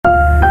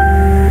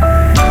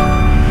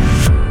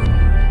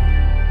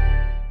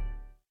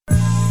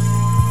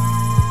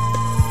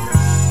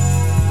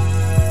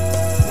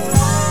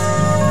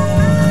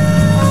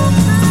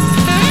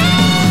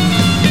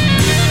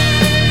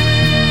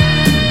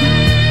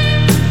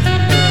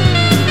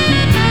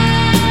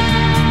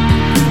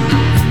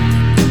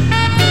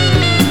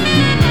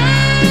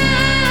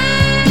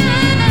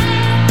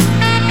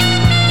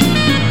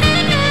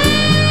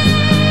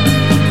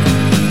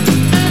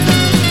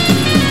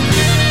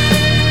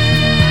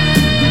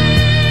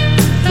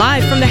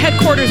Live from the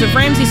headquarters of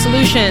Ramsey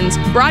Solutions,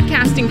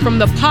 broadcasting from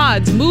the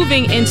Pods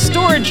Moving and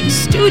Storage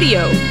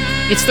Studio.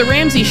 It's The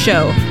Ramsey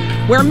Show,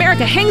 where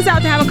America hangs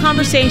out to have a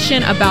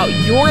conversation about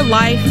your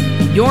life,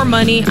 your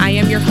money. I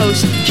am your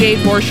host, Jade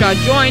Borshaw,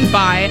 joined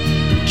by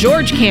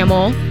George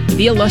Kamel,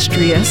 the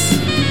illustrious.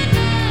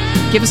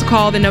 Give us a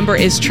call. The number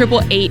is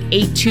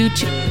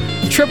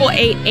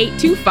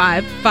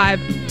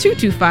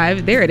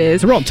 888-825-5225. There it is.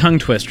 It's a real tongue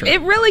twister. It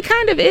really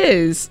kind of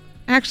is.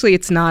 Actually,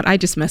 it's not. I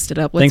just messed it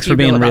up. Thanks for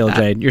being real,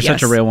 Jade. You're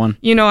such a real one.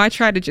 You know, I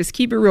try to just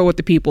keep it real with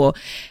the people.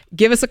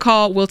 Give us a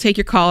call. We'll take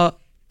your call,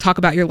 talk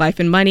about your life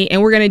and money.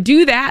 And we're going to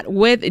do that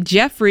with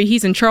Jeffrey.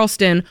 He's in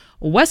Charleston,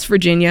 West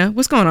Virginia.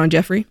 What's going on,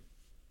 Jeffrey?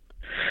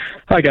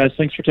 Hi, guys.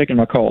 Thanks for taking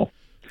my call.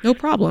 No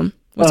problem.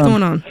 What's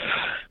going on?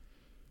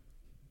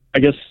 I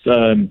guess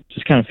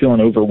just kind of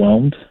feeling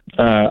overwhelmed.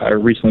 I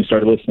recently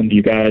started listening to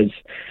you guys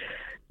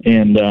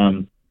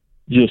and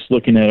just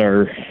looking at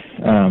our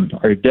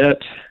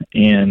debt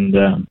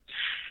and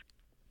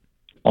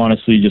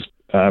honestly just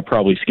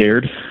probably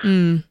scared.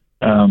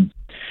 I'm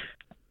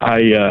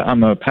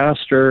a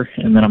pastor,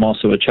 and then I'm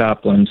also a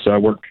chaplain, so I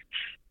work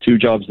 2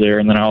 jobs there,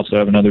 and then I also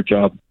have another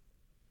job.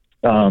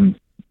 I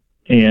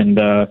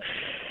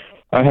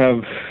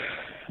have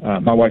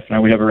my wife and I,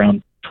 we have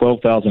around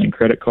 $12,000 in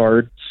credit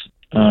cards,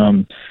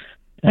 and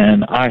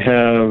I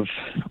have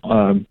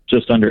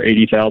just under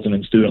 $80,000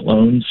 in student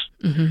loans.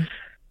 Mm-hmm.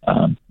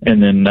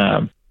 And then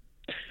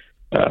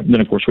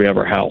of course we have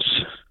our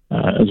house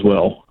as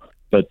well.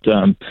 But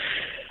I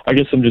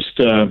guess I'm just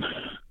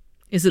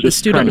is it the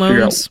student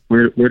loans?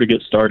 Where to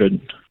get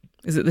started?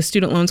 Is it the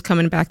student loans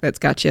coming back that's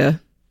got you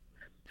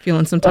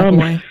feeling some type of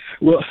way?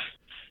 Well,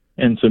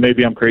 and so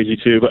maybe I'm crazy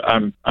too, but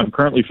I'm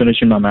currently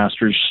finishing my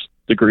master's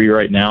degree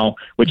right now,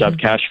 which Mm-hmm. I've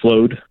cash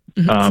flowed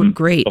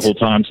Great. the whole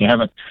time.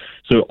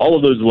 So all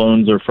of those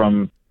loans are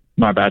from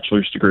my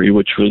bachelor's degree,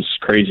 which was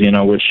crazy, and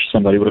I wish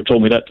somebody would have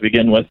told me that to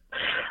begin with.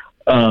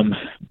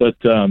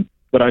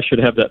 But I should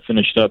have that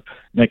finished up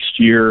next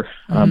year.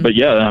 Mm-hmm. But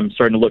yeah, I'm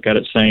starting to look at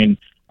it saying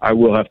I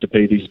will have to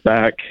pay these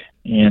back,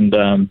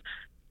 and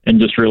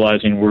just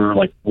realizing we're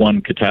like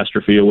one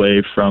catastrophe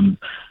away from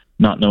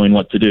not knowing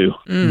what to do.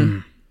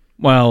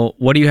 Well,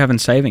 what do you have in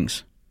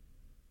savings?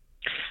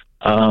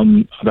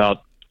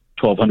 About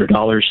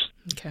 $1,200.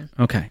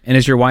 Okay. And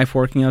is your wife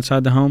working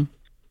outside the home?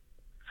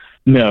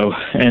 No,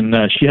 and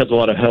she has a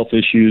lot of health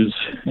issues,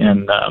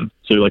 and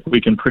so like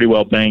we can pretty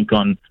well bank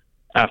on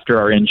after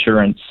our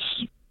insurance,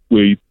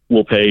 we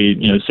will pay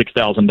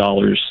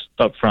 $6,000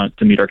 up front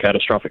to meet our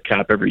catastrophic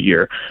cap every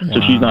year. Wow.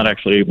 So she's not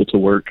actually able to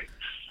work.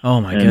 Oh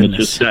my and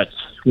goodness! It's just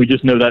we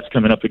just know that's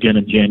coming up again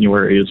in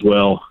January as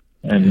well.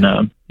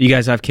 And you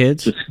guys have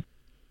kids? Just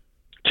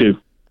 2.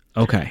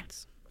 Okay.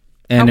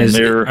 And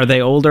are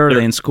they older? Are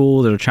they in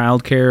school? They're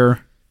childcare?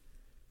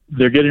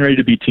 They're getting ready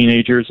to be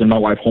teenagers, and my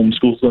wife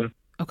homeschools them.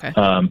 Okay.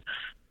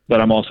 But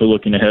I'm also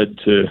looking ahead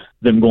to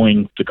them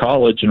going to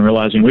college and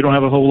realizing we don't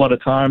have a whole lot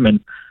of time, and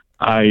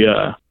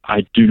I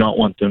do not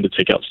want them to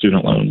take out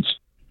student loans.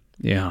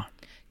 Yeah.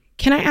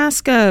 Can I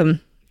ask?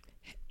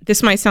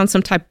 This might sound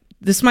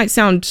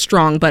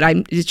strong, but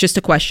it's just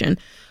a question.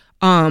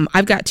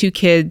 I've got 2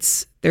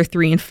 kids. They're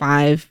 3 and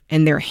 5,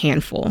 and they're a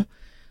handful.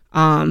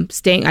 I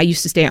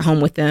used to stay at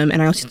home with them,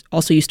 and I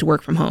also used to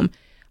work from home.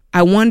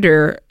 I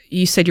wonder.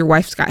 You said your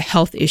wife's got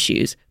health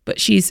issues, but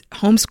she's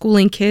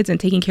homeschooling kids and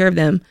taking care of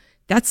them.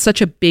 That's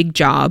such a big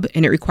job,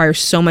 and it requires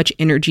so much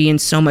energy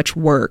and so much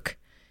work.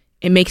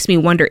 It makes me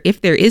wonder if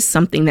there is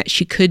something that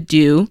she could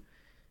do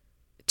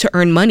to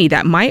earn money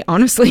that might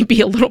honestly be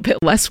a little bit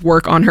less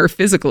work on her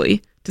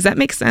physically. Does that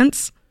make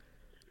sense?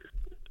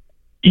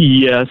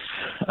 Yes.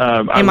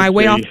 Am I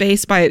way off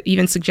base by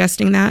even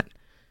suggesting that?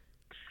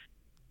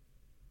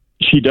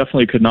 She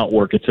definitely could not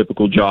work a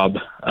typical job,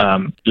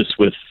 just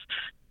with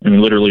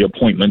literally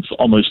appointments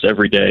almost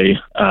every day.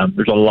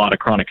 There's a lot of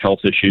chronic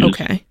health issues.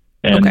 Okay.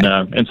 And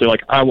Okay. And so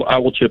like I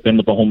will chip in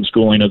with the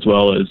homeschooling as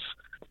well as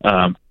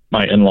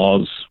my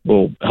in-laws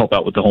will help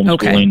out with the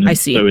homeschooling. Okay, I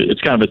see. So it's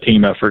kind of a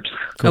team effort.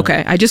 Cool.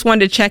 Okay. I just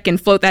wanted to check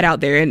and float that out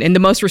there in the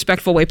most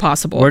respectful way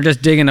possible. We're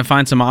just digging to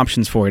find some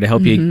options for you to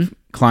help you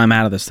climb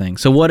out of this thing.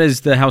 So what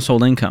is the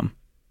household income?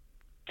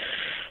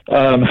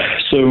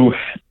 So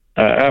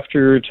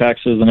after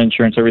taxes and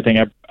insurance, everything,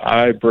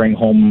 I bring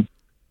home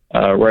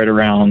right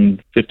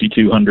around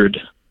 $5,200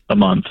 a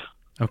month.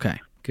 Okay,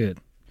 good.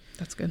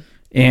 That's good.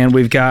 And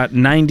we've got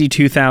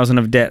 $92,000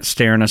 of debt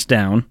staring us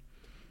down.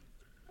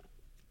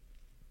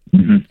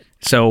 Mm-hmm.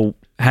 So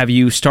have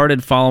you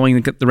started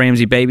following the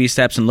Ramsey baby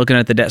steps and looking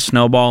at the debt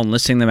snowball and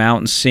listing them out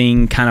and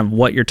seeing kind of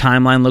what your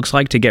timeline looks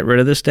like to get rid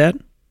of this debt?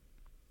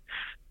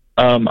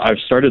 I've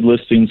started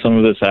listing some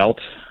of this out.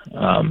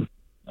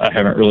 I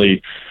haven't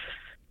really,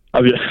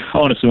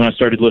 honestly, when I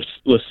started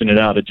listing it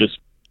out,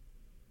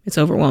 It's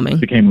overwhelming.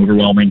 became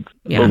overwhelming.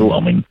 Yeah.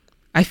 Overwhelming.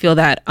 I feel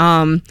that.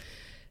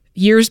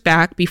 Years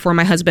back, before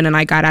my husband and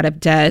I got out of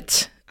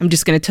debt, I'm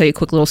just going to tell you a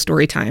quick little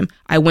story time.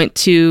 I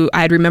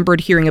had remembered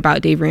hearing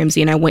about Dave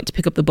Ramsey, and I went to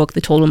pick up the book, The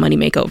Total Money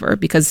Makeover,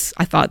 because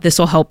I thought this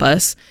will help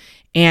us.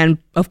 And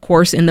of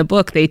course, in the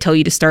book, they tell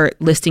you to start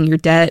listing your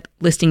debt,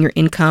 listing your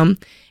income.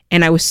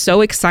 And I was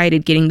so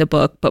excited getting the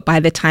book, but by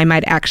the time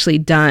I'd actually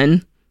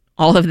done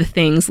all of the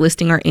things,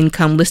 listing our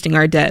income, listing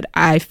our debt,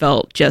 I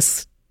felt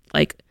just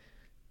like,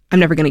 I'm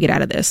never going to get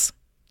out of this,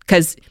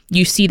 because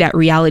you see that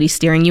reality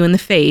staring you in the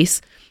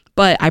face.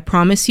 But I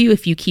promise you,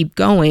 if you keep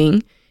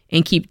going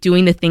and keep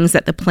doing the things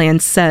that the plan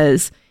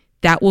says,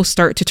 that will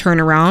start to turn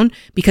around,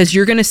 because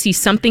you're going to see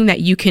something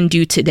that you can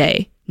do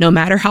today, no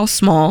matter how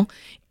small.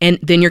 And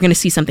then you're going to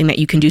see something that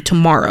you can do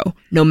tomorrow,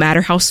 no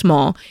matter how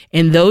small.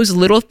 And those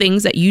little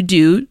things that you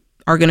do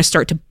are going to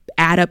start to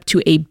add up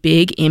to a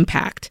big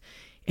impact.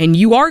 And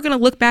you are going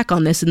to look back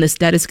on this, and this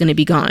debt is going to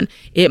be gone.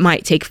 It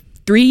might take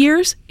 3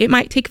 years. It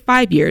might take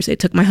 5 years. It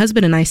took my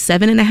husband and I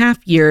 7.5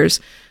 years,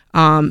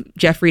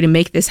 Jeffrey, to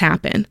make this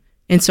happen.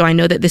 And so I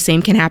know that the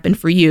same can happen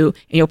for you,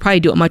 and you'll probably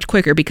do it much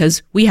quicker,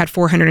 because we had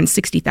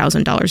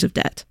 $460,000 of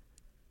debt.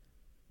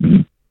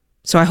 Mm-hmm.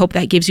 So I hope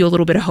that gives you a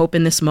little bit of hope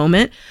in this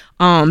moment.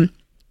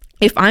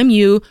 If I'm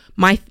you,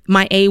 my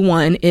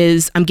A1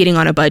 is I'm getting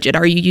on a budget.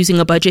 Are you using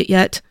a budget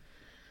yet?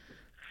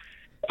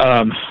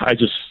 I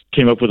just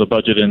came up with a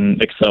budget in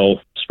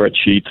Excel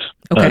spreadsheet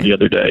the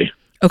other day.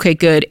 Okay,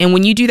 good. And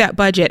when you do that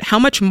budget, how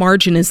much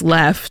margin is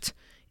left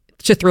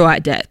to throw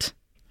at debt?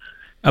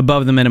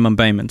 Above the minimum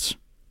payments.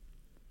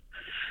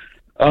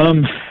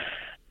 I'm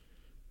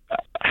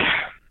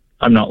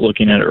not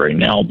looking at it right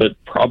now, but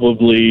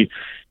probably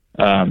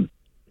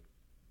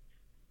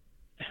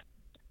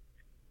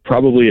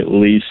at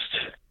least,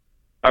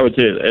 I would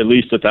say at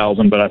least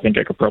 1,000, but I think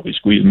I could probably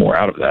squeeze more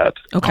out of that.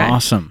 Okay.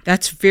 Awesome.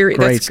 That's Great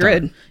good.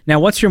 stuff. Now,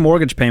 what's your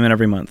mortgage payment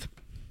every month?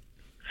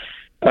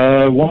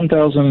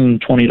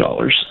 $1,020.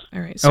 All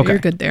right. So Okay. you're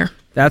good there.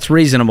 That's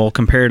reasonable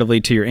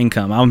comparatively to your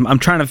income. I'm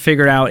trying to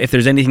figure out if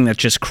there's anything that's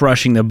just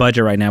crushing the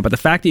budget right now. But the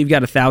fact that you've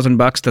got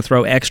 $1,000 to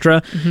throw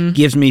extra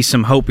gives me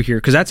some hope here,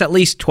 because that's at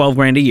least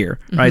 $12,000 a year,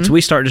 right? So we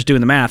start just doing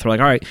the math. We're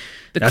like, all right,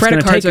 The that's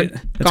credit going to cards take are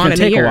that's gone going in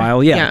to a take a year.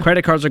 while. Yeah, Yeah.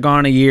 credit cards are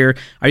gone a year.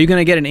 Are you going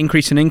to get an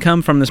increase in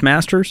income from this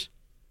master's?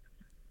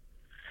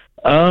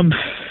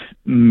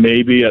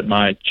 Maybe at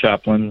my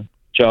chaplain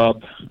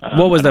job.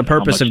 What was I the don't know how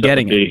purpose much of that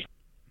getting would be.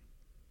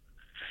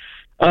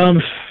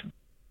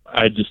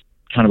 I just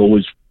kind of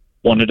always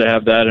wanted to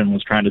have that and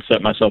was trying to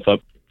set myself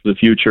up for the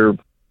future.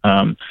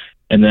 And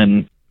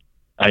then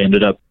I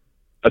ended up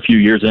a few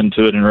years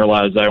into it and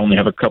realized I only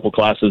have a couple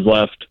classes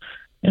left.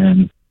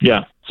 And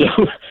yeah, so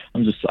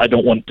I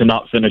don't want to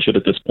not finish it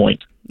at this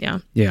point. Yeah.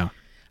 Yeah.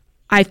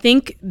 I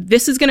think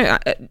this is going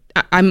to,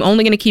 I'm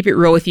only going to keep it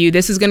real with you.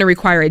 This is going to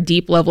require a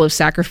deep level of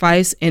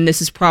sacrifice. And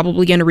this is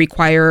probably going to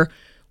require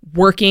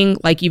working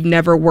like you've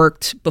never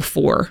worked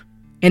before.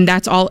 And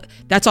that's all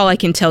I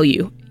can tell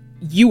you.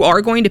 You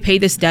are going to pay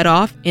this debt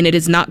off, and it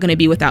is not going to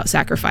be without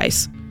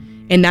sacrifice.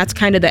 And that's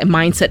kind of the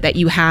mindset that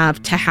you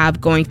have to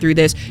have going through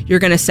this. You're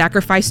going to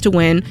sacrifice to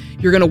win.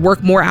 You're going to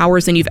work more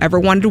hours than you've ever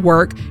wanted to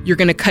work. You're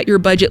going to cut your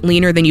budget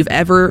leaner than you've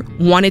ever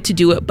wanted to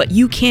do it. But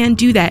you can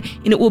do that.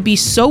 And it will be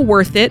so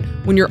worth it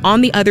when you're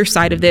on the other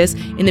side of this.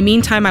 In the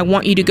meantime, I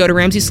want you to go to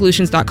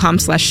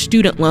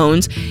RamseySolutions.com/student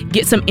loans.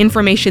 Get some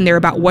information there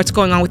about what's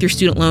going on with your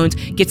student loans.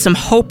 Get some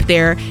hope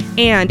there.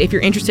 And if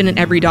you're interested in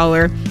Every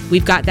Dollar,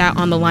 we've got that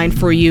on the line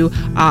for you.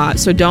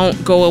 So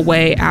don't go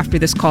away after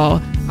this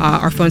call.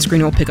 Our phone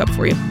screen will pick up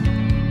for you.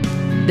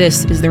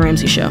 This is The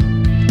Ramsey Show.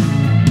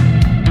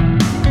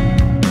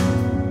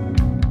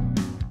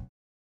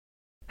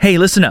 Hey,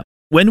 listen up.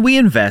 When we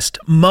invest,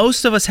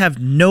 most of us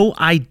have no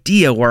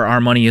idea where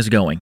our money is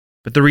going.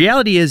 But the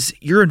reality is,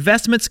 your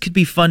investments could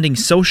be funding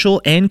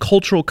social and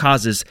cultural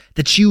causes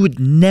that you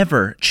would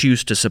never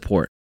choose to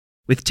support.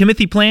 With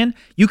Timothy Plan,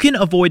 you can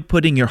avoid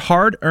putting your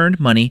hard-earned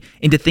money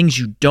into things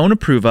you don't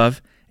approve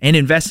of and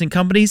invest in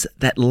companies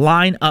that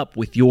line up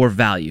with your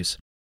values.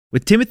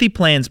 With Timothy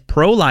Plan's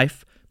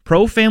pro-life,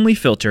 pro-family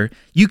filter,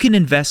 you can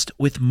invest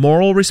with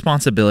moral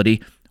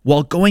responsibility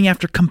while going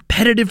after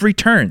competitive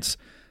returns.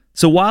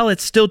 So while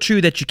it's still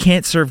true that you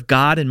can't serve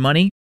God and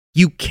money,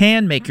 you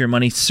can make your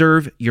money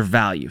serve your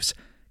values.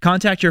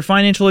 Contact your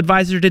financial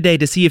advisor today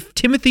to see if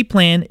Timothy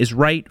Plan is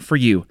right for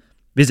you.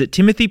 Visit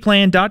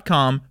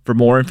timothyplan.com for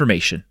more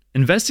information.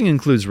 Investing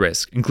includes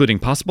risk, including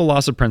possible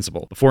loss of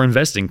principal. Before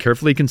investing,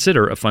 carefully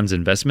consider a fund's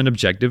investment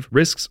objective,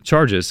 risks,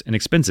 charges, and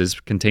expenses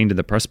contained in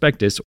the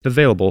prospectus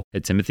available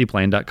at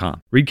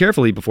timothyplan.com. Read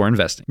carefully before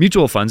investing.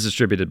 Mutual funds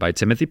distributed by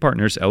Timothy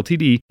Partners,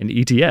 Ltd., and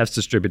ETFs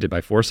distributed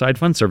by Foreside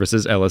Fund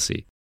Services,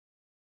 LLC.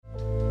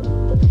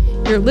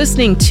 You're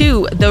listening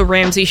to The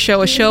Ramsey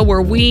Show, a show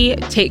where we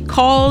take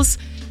calls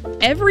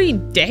every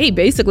day,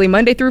 basically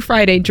Monday through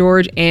Friday,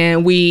 George,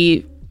 and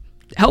we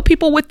help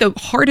people with the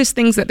hardest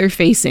things that they're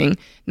facing,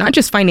 not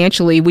just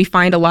financially. We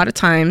find a lot of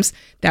times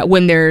that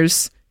when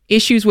there's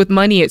issues with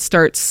money, it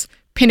starts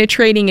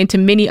penetrating into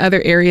many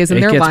other areas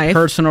in their life. It gets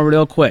personal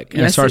real quick,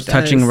 and Yes, it starts it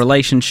touching does.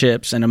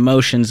 relationships and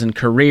emotions and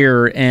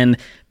career and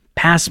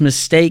past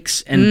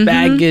mistakes and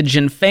baggage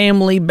and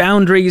family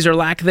boundaries or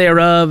lack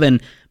thereof.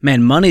 And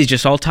man, money's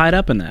just all tied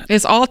up in that.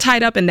 It's all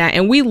tied up in that.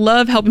 And we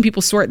love helping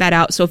people sort that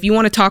out. So if you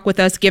want to talk with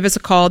us, give us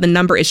a call. The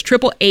number is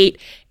 888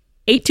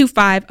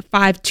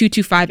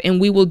 825-5225,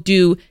 and we will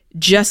do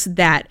just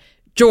that.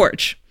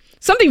 George,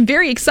 something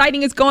very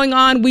exciting is going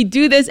on. We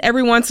do this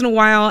every once in a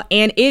while,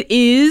 and it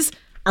is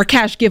our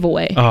cash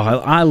giveaway. Oh,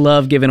 I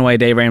love giving away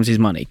Dave Ramsey's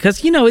money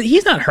because, you know,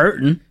 he's not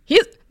hurting.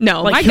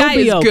 My guy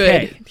is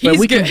good. But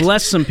we can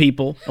bless some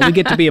people, and we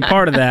get to be a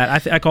part of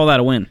that. I call that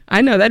a win.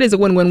 I know, that is a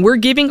win-win. We're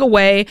giving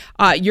away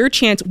your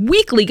chance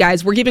weekly,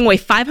 guys. We're giving away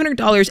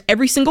 $500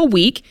 every single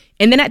week.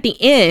 And then at the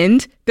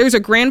end, there's a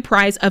grand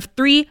prize of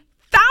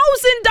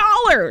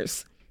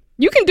 $3,000.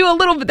 You can do a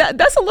little bit.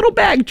 That's a little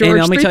bag, George.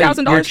 And let me tell you,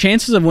 $3,000. your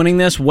chances of winning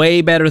this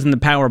way better than the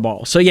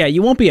Powerball. So, yeah,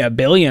 you won't be a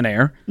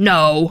billionaire.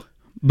 No.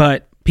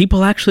 But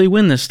people actually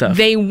win this stuff.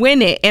 They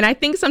win it. And I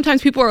think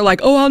sometimes people are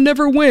like, oh, I'll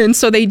never win.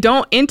 So they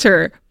don't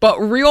enter. But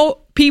real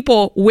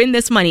people win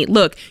this money.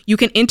 Look, you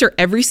can enter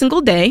every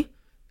single day.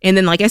 And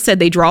then, like I said,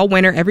 they draw a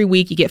winner every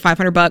week. You get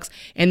 $500.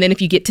 And then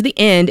if you get to the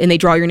end and they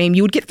draw your name,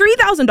 you would get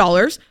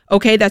 $3,000.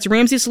 Okay, that's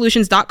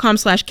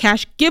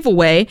RamseySolutions.com/cash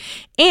giveaway.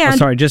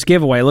 And just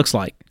giveaway, it looks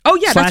like. Oh,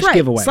 yeah, that's right.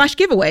 Giveaway.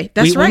 /giveaway.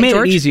 That's right, we made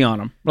George. it easy on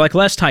them. Like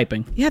less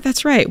typing. Yeah,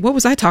 that's right. What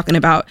was I talking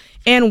about?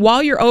 And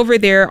while you're over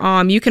there,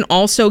 you can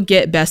also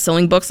get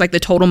best-selling books like The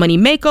Total Money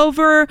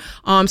Makeover,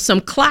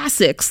 some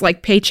classics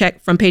like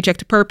From Paycheck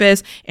to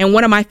Purpose, and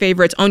one of my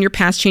favorites, Own Your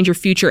Past, Change Your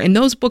Future. And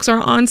those books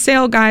are on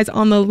sale, guys,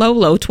 on the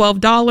low,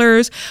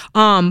 $12.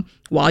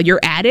 While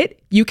you're at it,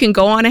 you can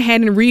go on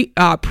ahead and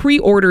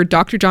pre-order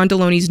Dr. John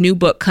Deloney's new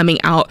book coming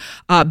out,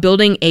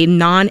 Building a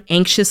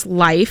Non-Anxious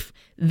Life.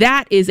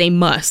 That is a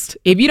must.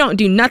 If you don't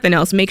do nothing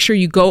else, make sure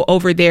you go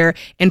over there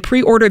and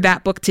pre-order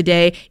that book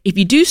today. If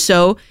you do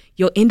so,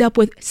 you'll end up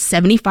with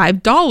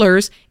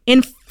 $75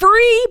 in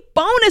free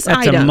bonus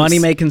items. That's a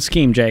money-making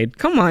scheme, Jade.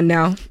 Come on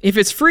now. If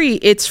it's free,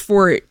 it's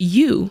for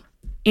you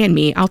and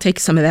me. I'll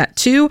take some of that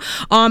too.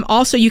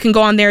 Also, you can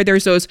go on there.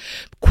 There's those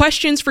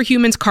Questions for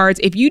Humans cards.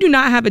 If you do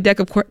not have a deck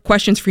of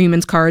Questions for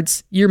Humans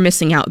cards, you're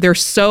missing out. They're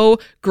so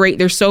great.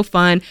 They're so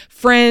fun.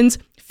 Friends,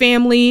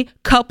 family,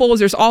 couples,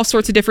 there's all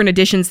sorts of different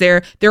editions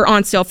there. They're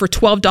on sale for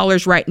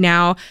 $12 right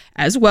now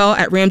as well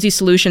at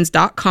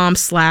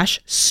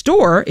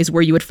RamseySolutions.com/store is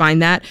where you would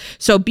find that.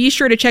 So be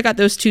sure to check out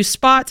those two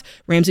spots,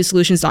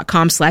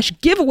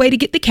 RamseySolutions.com/giveaway to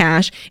get the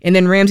cash, and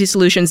then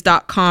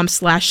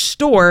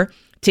RamseySolutions.com/store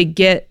to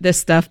get the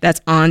stuff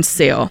that's on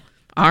sale.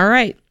 All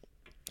right,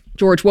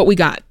 George, what we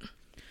got?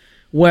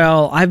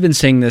 Well, I've been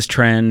seeing this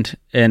trend,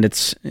 and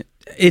it's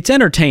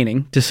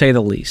entertaining to say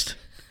the least.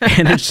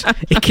 And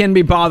it can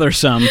be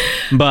bothersome,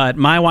 but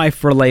my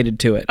wife related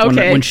to it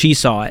when she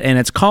saw it, and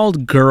it's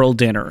called Girl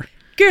Dinner.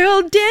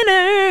 Girl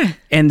Dinner!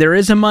 And there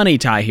is a money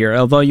tie here,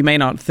 although you may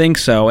not think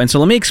so. And so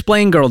let me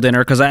explain Girl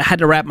Dinner, because I had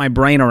to wrap my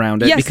brain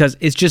around it, because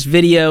it's just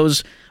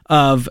videos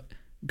of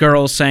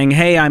girls saying,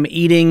 hey, I'm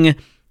eating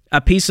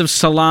a piece of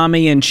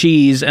salami and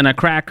cheese and a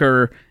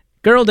cracker.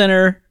 Girl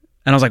Dinner.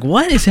 And I was like,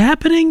 what is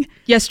happening?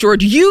 Yes,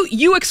 George,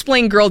 you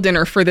explain Girl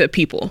Dinner for the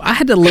people. I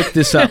had to look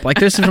this up. Like,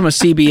 this is from a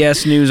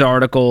CBS News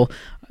article.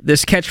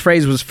 This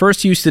catchphrase was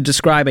first used to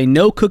describe a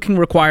no cooking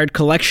required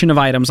collection of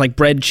items like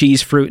bread,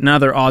 cheese, fruit, and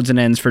other odds and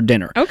ends for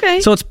dinner. Okay.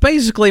 So it's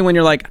basically when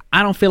you're like,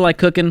 I don't feel like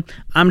cooking,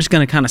 I'm just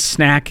going to kind of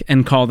snack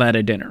and call that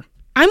a dinner.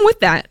 I'm with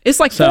that. It's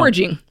like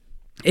foraging.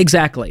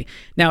 Exactly.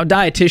 Now,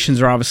 dietitians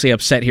are obviously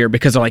upset here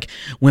because they're like,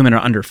 women are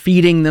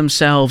underfeeding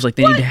themselves. Like,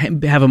 they need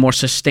to have a more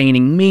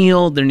sustaining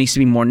meal. There needs to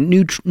be more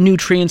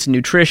nutrients and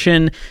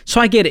nutrition.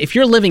 So I get it. If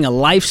you're living a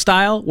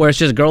lifestyle where it's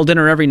just girl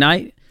dinner every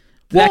night,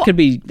 that could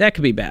be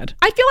bad.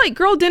 I feel like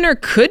girl dinner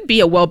could be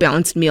a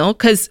well-balanced meal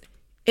because,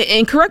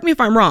 and correct me if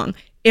I'm wrong,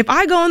 if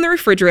I go in the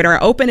refrigerator, I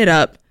open it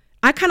up,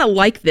 I kind of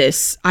like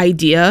this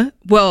idea.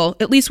 Well,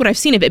 at least what I've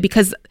seen of it,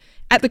 because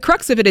at the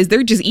crux of it is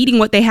they're just eating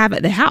what they have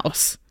at the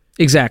house.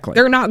 Exactly.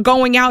 They're not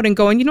going out and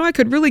going, I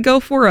could really go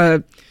for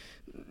a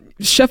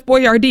Chef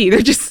Boyardee.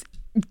 They're just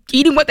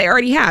eating what they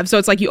already have. So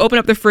it's like you open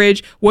up the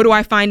fridge. What do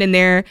I find in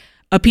there?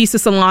 A piece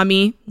of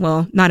salami.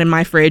 Well, not in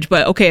my fridge,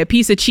 but okay, a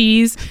piece of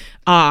cheese.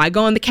 I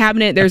go in the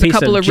cabinet. There's a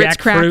couple of Ritz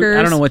crackers.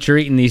 I don't know what you're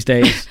eating these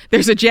days.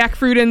 There's a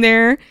jackfruit in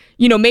there.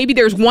 Maybe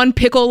there's one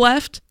pickle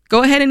left.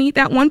 Go ahead and eat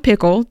that one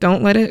pickle.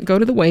 Don't let it go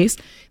to the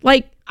waste.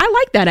 Like, I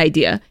like that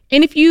idea.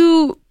 And if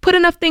you put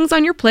enough things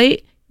on your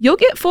plate, you'll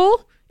get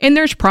full. And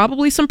there's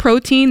probably some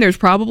protein. There's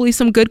probably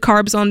some good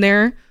carbs on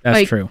there.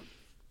 That's true.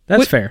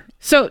 That's fair.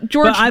 So,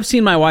 George... But I've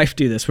seen my wife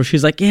do this where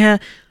she's like, yeah.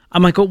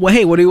 I'm like, well,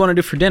 hey, what do you want to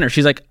do for dinner?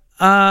 She's like,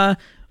 I'm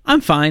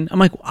fine. I'm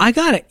like, well, I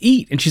got to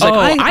eat. And she's like,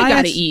 I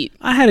got to eat.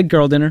 I had a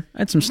girl dinner. I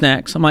had some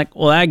snacks. I'm like,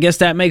 well, I guess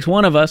that makes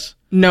one of us.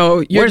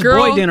 No, where's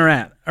boy dinner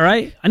at? All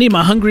right? I need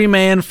my Hungry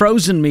Man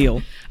frozen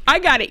meal. I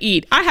got to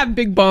eat. I have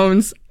big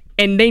bones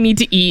and they need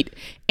to eat.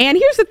 And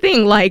here's the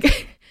thing,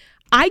 like,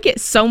 I get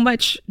so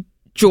much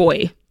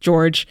joy,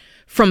 George,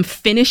 from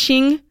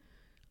finishing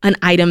an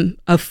item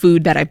of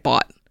food that I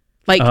bought.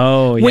 Like,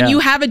 when you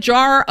have a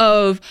jar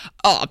of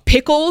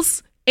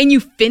pickles and you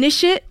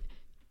finish it,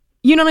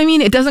 you know what I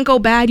mean? It doesn't go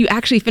bad. You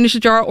actually finish the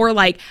jar. Or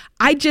like,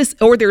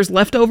 or there's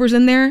leftovers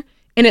in there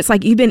and it's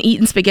like you've been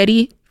eating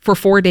spaghetti for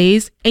 4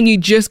 days and you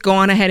just go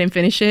on ahead and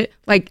finish it.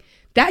 Like,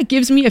 that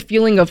gives me a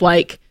feeling of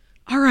like,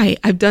 all right,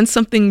 I've done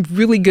something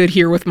really good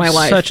here with my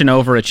life. Such an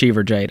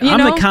overachiever, Jade. You I'm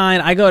know? the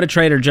kind, I go to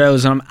Trader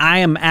Joe's and I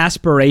am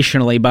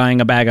aspirationally buying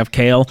a bag of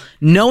kale,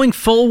 knowing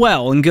full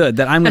well and good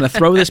that I'm going to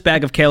throw this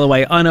bag of kale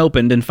away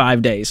unopened in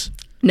 5 days.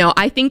 No,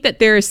 I think that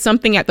there is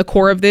something at the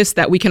core of this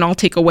that we can all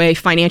take away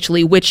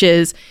financially, which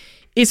is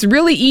it's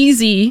really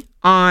easy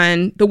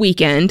on the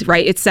weekend,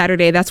 right? It's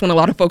Saturday. That's when a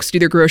lot of folks do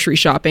their grocery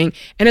shopping.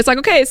 And it's like,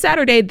 okay, it's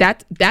Saturday.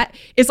 That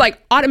is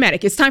like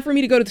automatic. It's time for me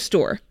to go to the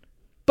store.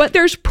 But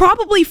there's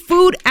probably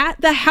food at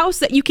the house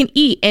that you can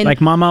eat. And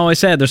like Mama always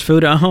said, there's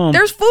food at home.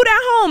 There's food at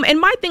home. And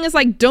my thing is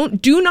like, do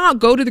not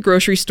go to the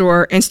grocery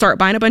store and start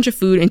buying a bunch of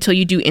food until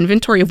you do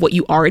inventory of what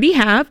you already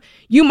have.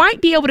 You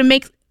might be able to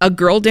make a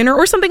girl dinner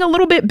or something a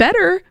little bit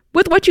better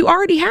with what you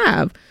already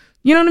have.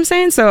 You know what I'm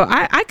saying? So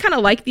I kind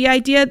of like the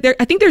idea.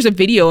 I think there's a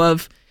video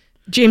of,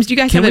 James, do you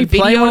guys have a video? Can we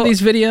play one of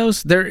these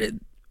videos? They're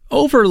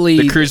overly...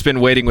 The crew's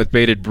been waiting with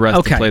bated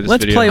breath to play this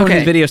let's video. play one of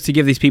these videos to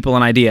give these people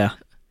an idea.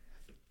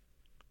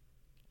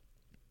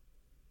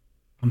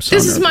 I'm so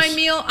This nervous. is my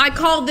meal. I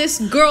call this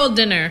girl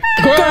dinner.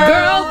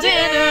 Girl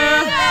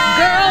dinner.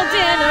 Girl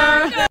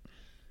dinner.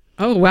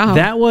 Oh, wow.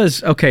 That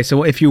was... Okay,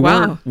 so if you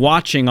weren't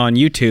watching on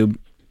YouTube,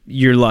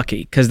 you're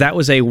lucky, because that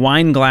was a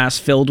wine glass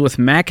filled with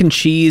mac and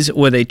cheese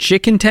with a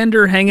chicken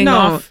tender hanging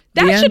off.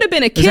 That the end. should have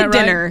been a Is kid that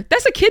right? dinner.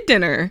 That's a kid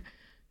dinner.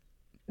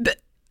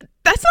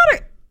 That's not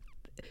a...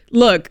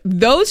 Look,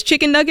 those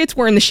chicken nuggets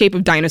were in the shape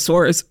of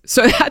dinosaurs.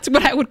 So that's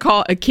what I would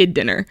call a kid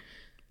dinner.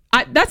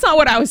 That's not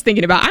what I was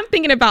thinking about. I'm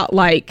thinking about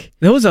like...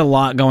 There was a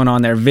lot going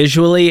on there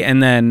visually,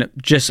 and then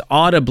just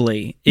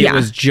audibly, it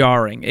was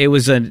jarring. It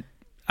was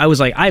I was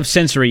like, I have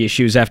sensory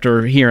issues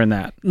after hearing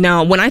that.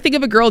 No, when I think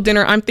of a girl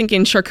dinner, I'm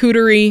thinking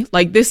charcuterie.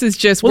 Like, this is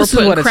just, we're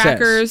putting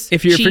crackers,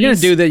 If you're going to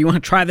do that, you want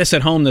to try this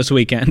at home this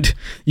weekend.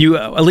 You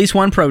at least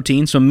one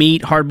protein, so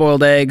meat,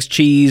 hard-boiled eggs,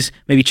 cheese,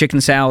 maybe chicken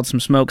salad, some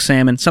smoked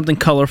salmon, something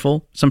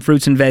colorful, some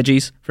fruits and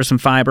veggies for some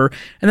fiber,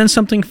 and then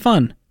something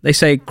fun. They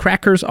say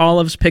crackers,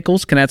 olives,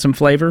 pickles can add some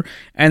flavor.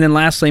 And then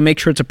lastly, make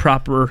sure it's a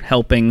proper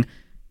helping,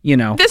 you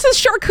know. This is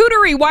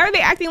charcuterie. Why are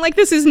they acting like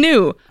this is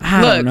new?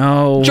 I don't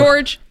know.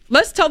 George,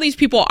 let's tell these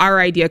people our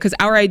idea, because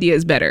our idea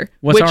is better.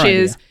 What's which our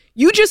is idea?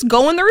 You just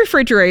go in the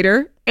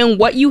refrigerator and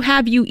what you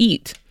have, you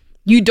eat.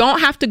 You don't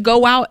have to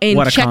go out and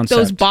check those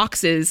concept.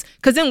 boxes,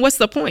 because then what's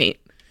the point?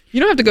 You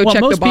don't have to go Well,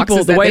 check the most boxes.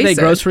 people, the way they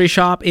said. grocery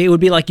shop, it would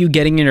be like you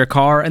getting in your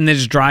car and then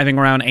just driving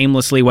around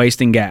aimlessly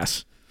wasting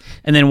gas.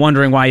 And then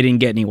wondering why you didn't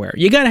get anywhere.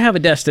 You got to have a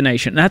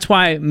destination. That's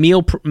why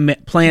meal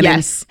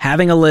planning,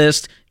 having a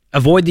list,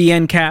 avoid the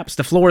end caps,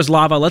 the floor is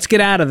lava. Let's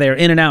get out of there,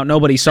 in and out,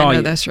 nobody saw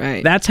you. That's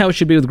right. That's how it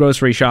should be with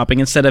grocery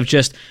shopping, instead of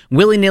just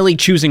willy-nilly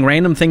choosing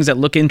random things that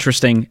look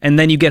interesting, and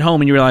then you get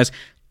home and you realize,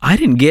 I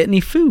didn't get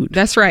any food.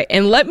 That's right.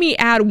 And let me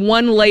add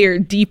one layer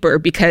deeper,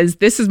 because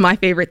this is my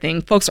favorite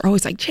thing. Folks are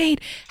always like, Jade,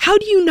 how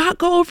do you not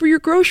go over your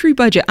grocery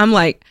budget? I'm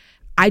like,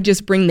 I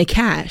just bring the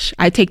cash.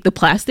 I take the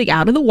plastic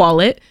out of the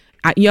wallet.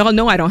 Y'all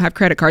know I don't have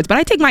credit cards, but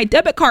I take my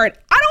debit card.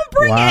 I don't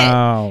bring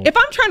it. If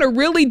I'm trying to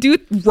really do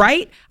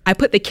right, I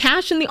put the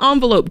cash in the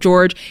envelope,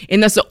 George,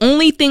 and that's the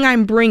only thing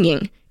I'm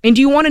bringing. And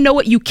do you want to know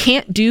what you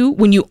can't do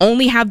when you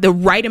only have the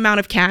right amount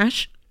of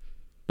cash?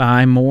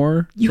 Buy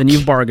more than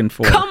you've bargained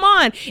for. Come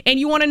on. And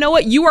you want to know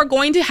what? You are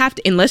going to have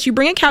to, unless you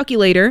bring a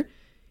calculator,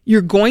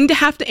 you're going to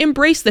have to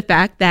embrace the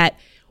fact that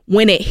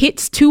when it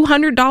hits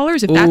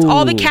 $200, if that's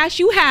all the cash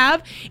you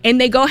have,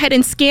 and they go ahead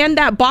and scan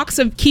that box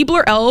of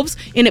Keebler Elves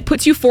and it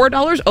puts you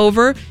 $4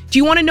 over, do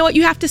you want to know what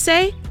you have to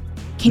say?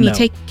 Can you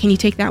take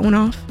that one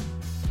off?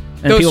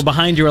 And people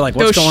behind you are like,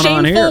 what's going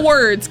on here? Those shameful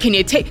words, can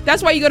you take?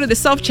 That's why you go to the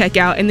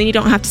self-checkout, and then you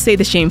don't have to say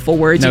the shameful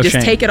words. You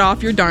just take it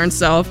off your darn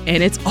self,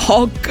 and it's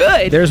all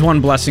good. There's one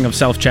blessing of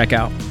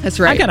self-checkout. That's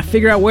right. I got to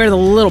figure out where the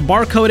little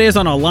barcode is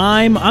on a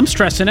lime. I'm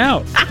stressing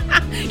out.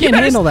 Can't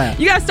handle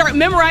that. You got to start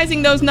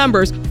memorizing those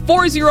numbers.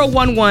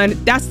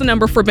 4011, that's the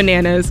number for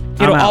bananas.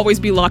 It'll always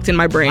be locked in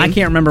my brain. I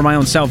can't remember my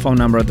own cell phone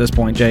number at this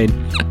point, Jade.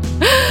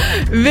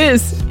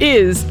 This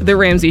is The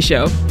Ramsey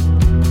Show.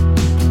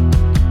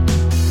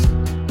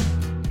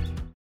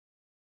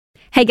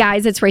 Hey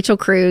guys, it's Rachel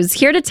Cruz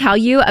here to tell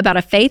you about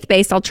a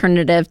faith-based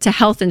alternative to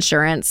health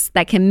insurance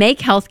that can make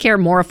healthcare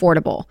more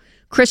affordable.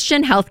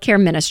 Christian Healthcare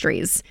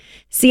Ministries.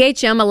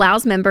 CHM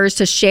allows members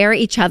to share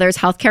each other's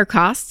healthcare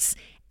costs,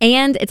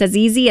 and it's as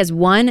easy as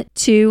 1,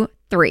 2,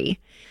 3.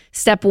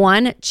 Step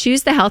 1,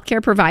 choose the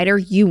healthcare provider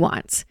you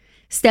want.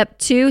 Step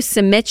 2,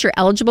 submit your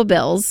eligible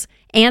bills.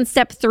 And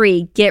Step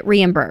 3, get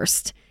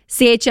reimbursed.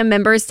 CHM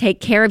members take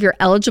care of your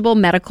eligible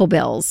medical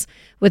bills.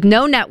 With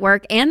no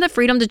network and the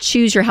freedom to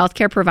choose your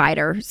healthcare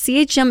provider,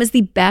 CHM is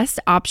the best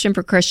option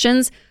for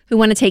Christians who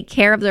want to take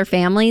care of their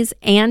families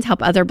and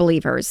help other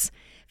believers.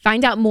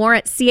 Find out more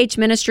at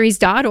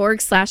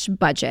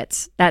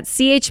chministries.org/budget. That's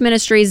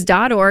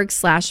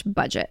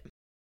chministries.org/budget.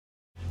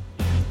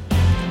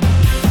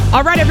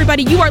 All right,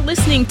 everybody, you are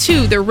listening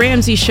to The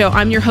Ramsey Show.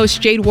 I'm your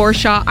host, Jade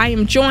Warshaw. I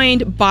am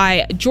joined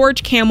by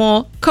George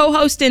Kamel,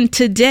 co-hosting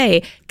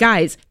today.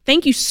 Guys,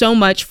 thank you so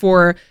much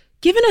for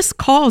giving us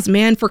calls,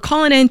 man, for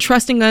calling in,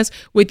 trusting us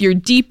with your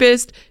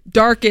deepest,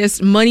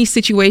 darkest money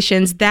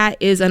situations. That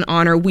is an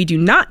honor we do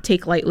not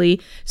take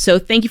lightly. So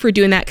thank you for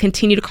doing that.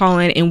 Continue to call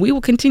in, and we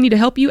will continue to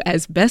help you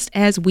as best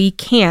as we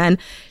can.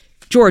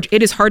 George,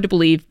 it is hard to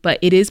believe, but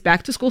it is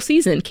back to school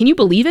season. Can you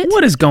believe it?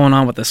 What is going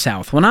on with the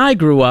South? When I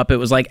grew up, it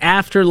was like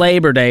after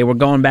Labor Day, we're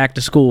going back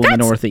to school in the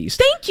Northeast.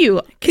 Thank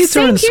you. Kids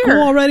are in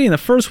school already in the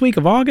first week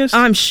of August?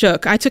 I'm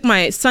shook. I took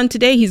my son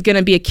today. He's going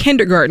to be a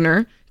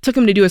kindergartner. Took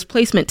him to do his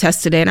placement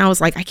test today, and I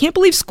was like, I can't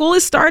believe school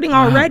is starting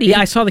already. Yeah,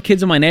 I saw the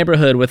kids in my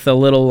neighborhood with the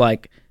little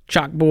like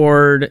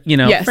chalkboard,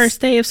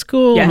 first day of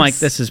school. Yes. I'm like,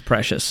 this is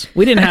precious.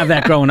 We didn't have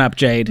that growing up,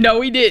 Jade. No,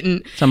 we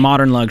didn't. It's a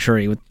modern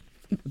luxury with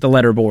the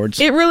letter boards.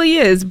 It really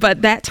is,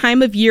 but that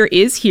time of year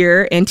is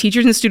here, and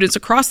teachers and students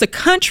across the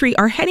country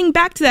are heading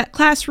back to that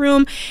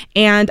classroom.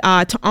 And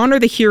to honor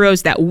the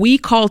heroes that we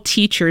call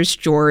teachers,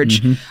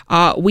 George,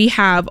 we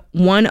have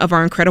one of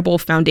our incredible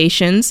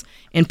foundations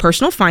in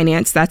personal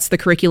finance. That's the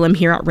curriculum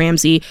here at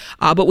Ramsey.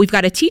 But we've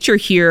got a teacher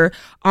here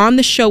on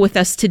the show with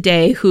us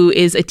today who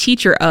is a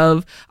teacher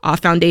of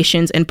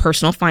foundations and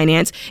personal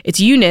finance. It's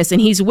Eunice, and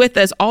he's with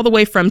us all the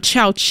way from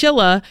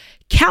Chowchilla,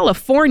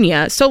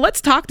 California. So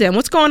let's talk to him.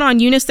 What's going on,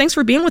 Eunice? Thanks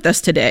for being with us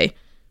today.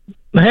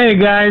 Hey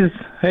guys.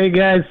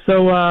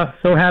 So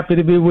happy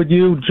to be with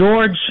you,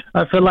 George.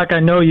 I feel like I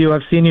know you.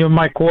 I've seen you in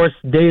my course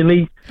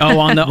daily. Oh,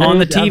 on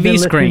the TV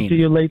screen. To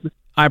you lately.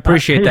 I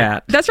appreciate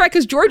that. That's right,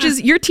 because George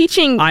you're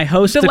teaching. I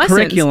host the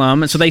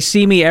curriculum, and so they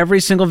see me every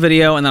single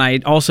video, and then I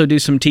also do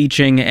some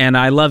teaching, and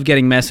I love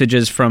getting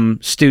messages from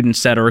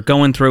students that are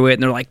going through it,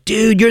 and they're like,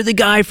 dude, you're the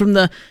guy from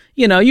the,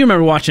 you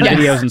remember watching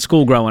videos in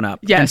school growing up.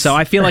 Yes. And so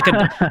I feel like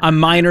a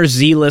minor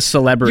Z-list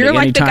celebrity. You're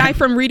like anytime. the guy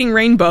from Reading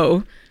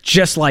Rainbow.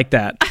 Just like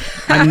that.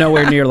 I'm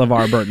nowhere near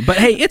LeVar Burton. But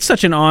hey, it's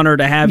such an honor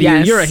to have you.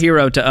 Yes. You're a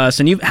hero to us.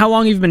 And how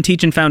long have you been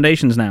teaching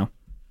foundations now?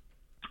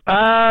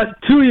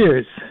 2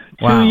 years.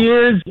 Wow. 2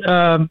 years.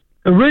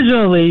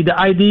 Originally, the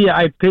idea,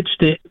 I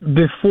pitched it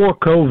before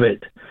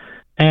COVID,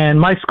 and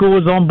my school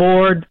was on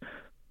board,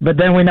 but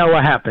then we know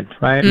what happened,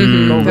 right?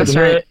 That's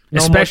right.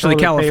 Especially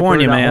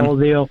California, man. The whole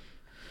deal.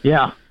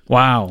 Yeah.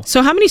 Wow.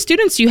 So how many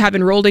students do you have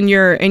enrolled in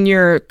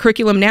your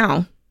curriculum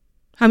now?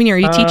 How many are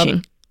you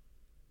teaching?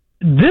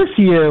 This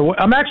year,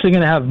 I'm actually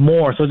going to have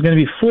more, so it's going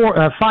to be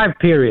 5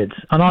 periods,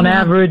 and on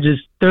average, it's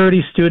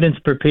 30 students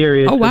per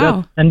period. Oh,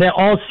 wow. And they're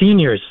all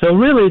seniors, so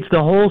really, it's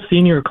the whole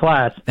senior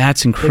class.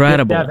 That's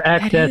incredible. They have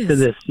access to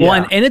this. Yeah.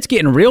 Well, and it's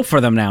getting real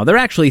for them now. They're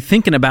actually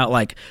thinking about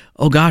like,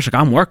 oh gosh,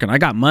 like I'm working. I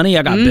got money.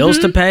 I got bills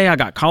to pay. I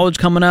got college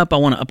coming up. I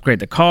want to upgrade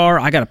the car.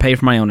 I got to pay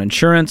for my own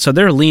insurance. So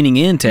they're leaning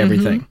into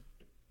everything.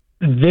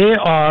 They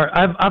are.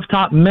 I've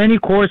taught many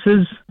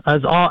courses,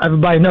 as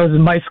everybody knows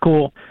in my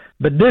school.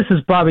 But this is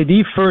probably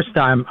the first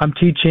time I'm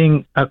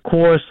teaching a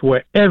course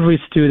where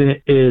every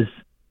student is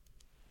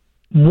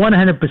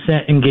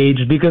 100%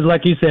 engaged because,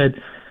 like you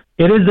said,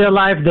 it is their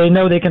life. They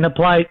know they can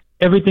apply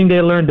everything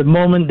they learned the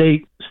moment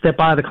they step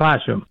out of the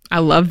classroom. I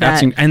love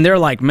that. And they're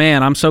like,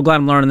 man, I'm so glad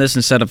I'm learning this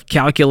instead of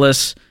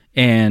calculus.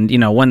 And,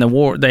 when the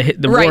war of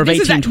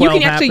 1812 you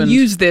can actually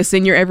use this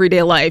in your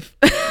everyday life.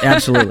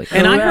 Absolutely.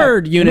 And I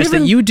heard, Eunice,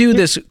 that you do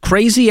this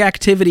crazy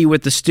activity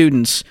with the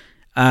students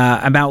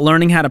about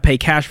learning how to pay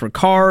cash for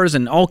cars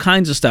and all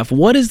kinds of stuff.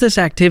 What is this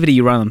activity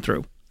you run them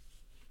through?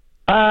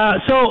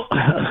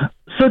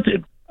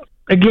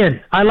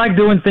 Again, I like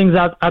doing things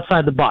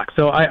outside the box.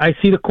 So I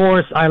see the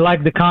course, I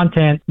like the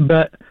content,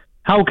 but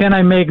how can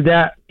I make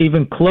that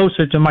even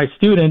closer to my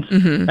students?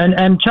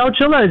 And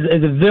Chowchilla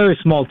is a very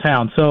small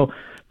town, so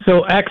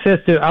access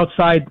to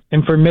outside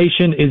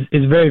information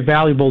is very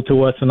valuable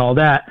to us and all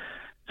that.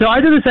 So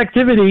I do this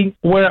activity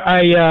where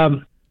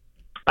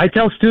I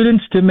tell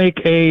students to make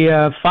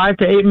a 5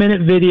 to 8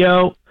 minute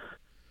video,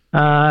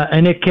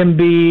 and it can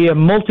be a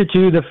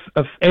multitude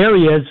of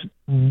areas,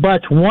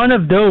 but one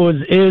of those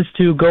is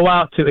to go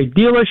out to a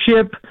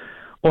dealership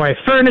or a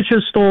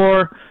furniture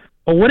store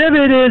or whatever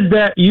it is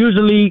that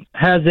usually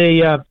has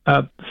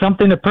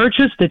something to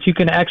purchase that you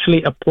can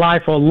actually apply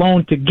for a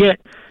loan to get,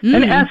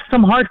 and ask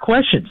some hard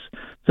questions.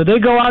 So they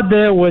go out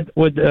there with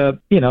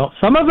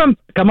some of them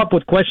come up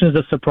with questions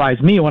that surprise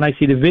me when I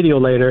see the video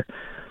later.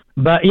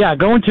 But yeah,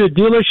 going to a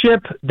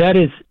dealership, that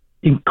is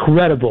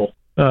incredible.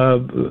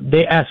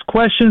 They ask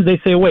questions. They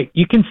say, wait,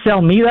 you can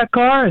sell me that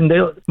car? And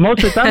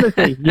most of the time they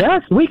say,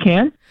 yes, we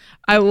can.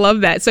 I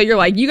love that. So you're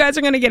like, you guys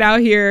are going to get out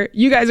here.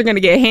 You guys are going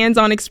to get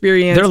hands-on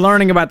experience. They're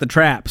learning about the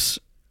traps.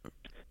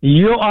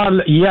 You are,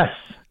 yes.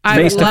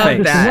 I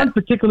love that. One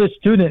particular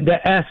student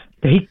that asked,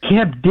 he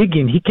kept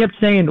digging. He kept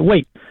saying,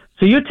 wait,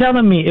 so you're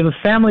telling me if a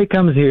family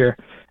comes here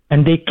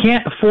and they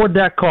can't afford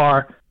that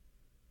car,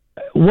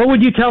 what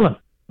would you tell them?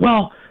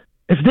 Well,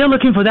 if they're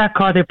looking for that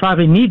car, they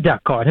probably need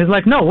that car. And he's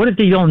like, no, what if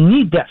they don't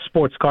need that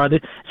sports car?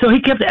 So he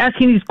kept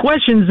asking these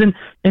questions,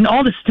 and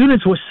all the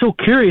students were so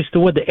curious to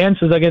what the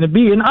answers are going to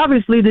be. And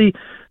obviously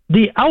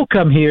the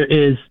outcome here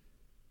is,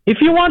 if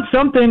you want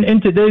something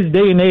in today's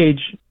day and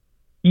age,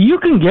 you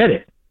can get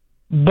it.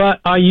 But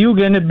are you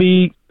going to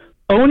be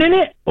owning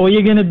it, or are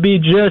you going to be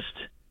just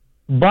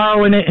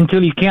borrowing it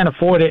until you can't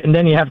afford it, and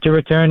then you have to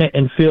return it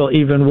and feel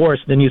even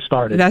worse than you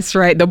started. That's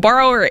right. The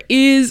borrower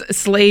is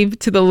slave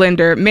to the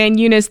lender. Man,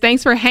 Eunice,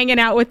 thanks for hanging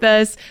out with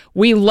us.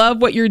 We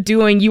love what you're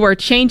doing. You are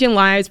changing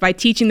lives by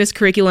teaching this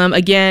curriculum.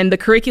 Again, the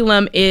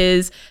curriculum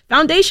is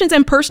Foundations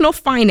in Personal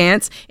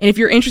Finance. And if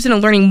you're interested in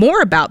learning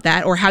more about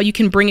that or how you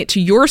can bring it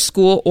to your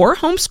school or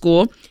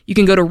homeschool, you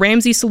can go to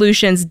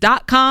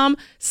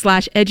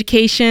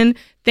RamseySolutions.com/education.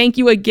 Thank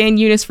you again,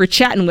 Eunice, for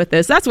chatting with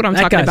us. That's what I'm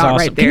talking about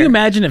right there. Can you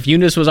imagine if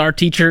Eunice was our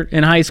teacher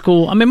in high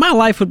school? I mean, my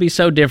life would be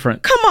so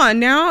different. Come on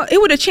now. It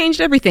would have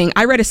changed everything.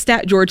 I read a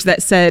stat, George,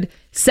 that said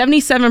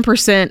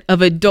 77%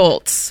 of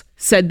adults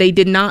said they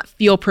did not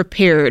feel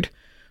prepared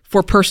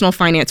for personal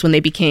finance when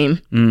they became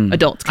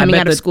adults, coming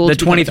out of school. The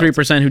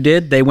 23% who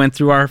did, they went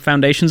through our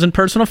Foundations in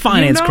Personal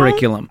Finance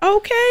curriculum.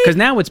 Okay. Because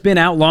now it's been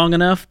out long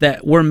enough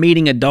that we're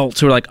meeting adults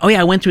who are like, oh yeah,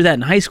 I went through that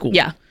in high school.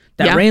 Yeah.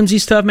 That Ramsey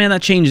stuff, man,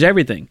 that changed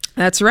everything.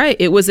 That's right.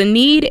 It was a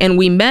need, and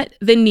we met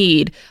the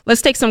need.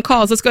 Let's take some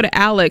calls. Let's go to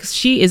Alex.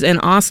 She is in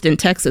Austin,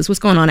 Texas. What's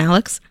going on,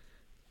 Alex?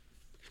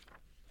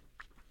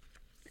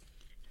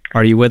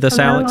 Are you with us,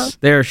 Hello. Alex?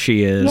 There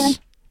she is. Yes,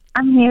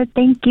 I'm here.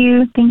 Thank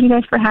you. Thank you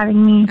guys for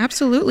having me.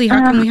 Absolutely.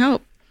 How can we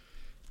help?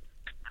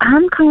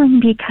 I'm calling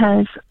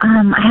because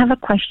I have a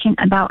question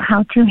about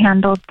how to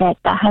handle debt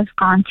that has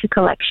gone to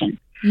collection.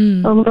 A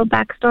little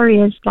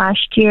backstory is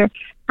last year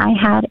I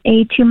had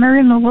a tumor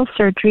removal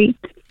surgery,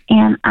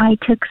 and I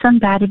took some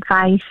bad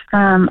advice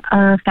from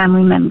a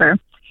family member.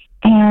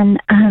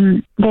 And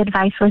the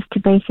advice was to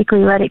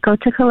basically let it go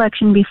to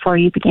collection before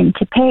you begin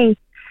to pay.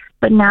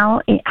 But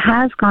now it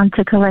has gone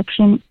to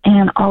collection,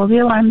 and all the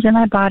alarms in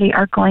my body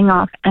are going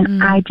off,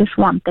 and I just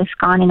want this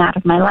gone and out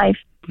of my life.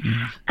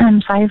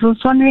 So I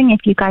was wondering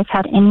if you guys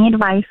had any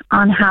advice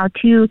on how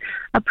to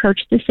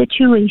approach the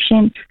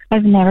situation.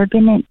 I've never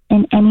been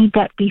in any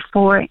debt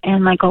before,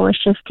 and my goal is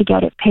just to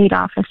get it paid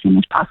off as soon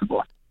as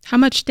possible. How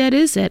much debt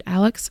is it,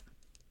 Alex?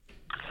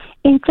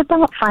 It's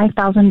about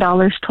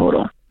 $5,000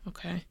 total.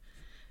 Okay.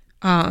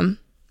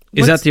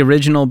 Is that the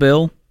original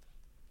bill?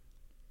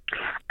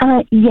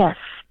 Yes.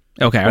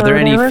 Okay. Are there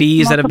any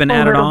fees that have been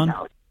added on?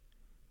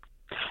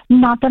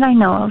 Not that I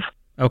know of.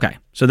 Okay.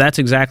 So that's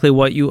exactly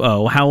what you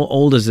owe. How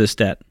old is this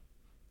debt?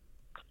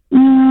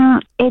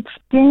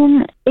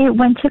 It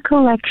went to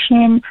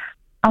collection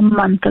a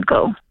month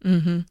ago.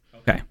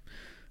 Okay.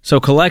 So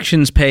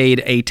collections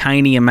paid a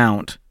tiny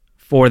amount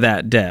for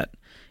that debt.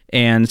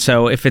 And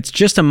so if it's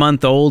just a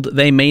month old,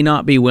 they may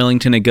not be willing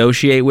to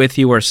negotiate with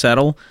you or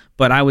settle,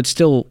 but I would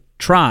still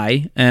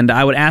try, and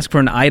I would ask for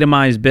an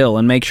itemized bill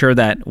and make sure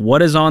that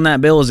what is on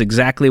that bill is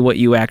exactly what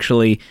you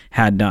actually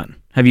had done.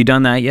 Have you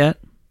done that yet?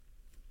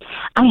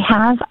 I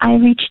have. I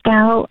reached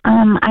out.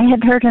 I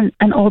had heard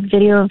an old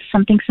video of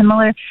something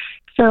similar,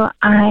 so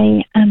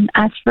I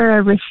asked for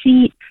a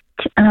receipt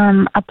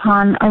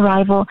upon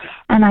arrival,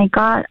 and I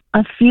got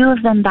a few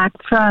of them back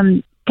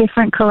from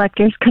different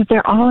collectors because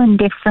they're all in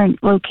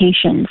different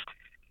locations.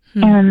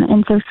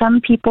 And so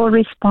some people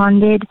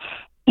responded,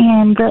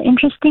 and the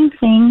interesting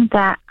thing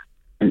that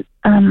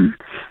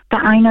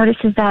I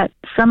noticed is that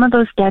some of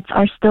those debts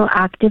are still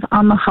active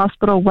on the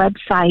hospital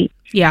website.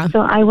 Yeah.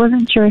 So I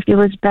wasn't sure if it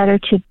was better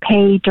to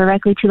pay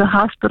directly to the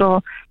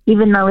hospital,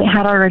 even though it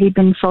had already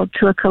been sold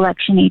to a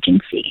collection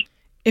agency.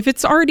 If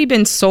it's already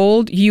been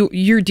sold,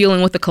 you're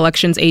dealing with the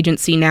collections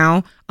agency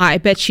now. I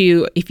bet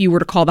you if you were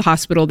to call the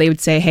hospital, they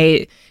would say,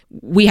 hey,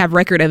 we have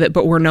record of it,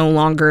 but we're no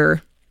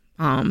longer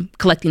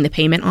collecting the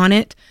payment on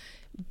it.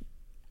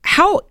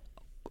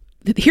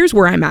 Here's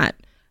where I'm at.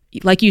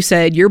 Like you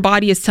said, your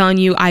body is telling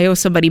you, I owe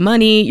somebody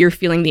money. You're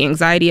feeling the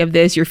anxiety of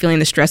this. You're feeling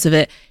the stress of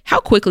it. How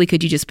quickly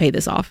could you just pay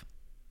this off?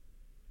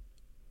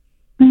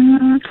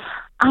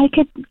 I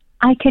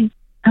could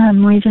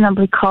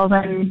reasonably call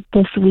them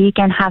this week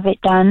and have it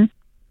done.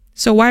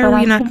 So why are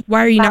you not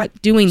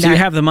doing that? Do you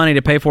have the money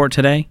to pay for it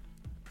today?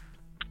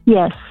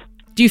 Yes.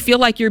 Do you feel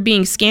like you're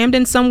being scammed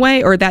in some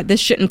way, or that this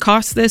shouldn't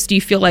cost this? Do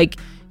you feel like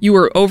you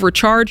were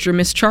overcharged or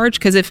mischarged?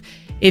 Because if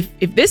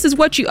this is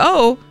what you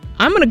owe,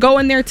 I'm going to go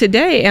in there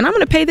today and I'm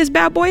going to pay this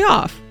bad boy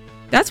off.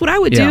 That's what I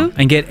would do.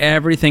 And get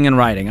everything in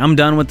writing. I'm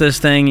done with this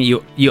thing.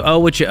 You owe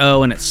what you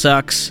owe, and it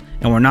sucks,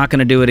 and we're not going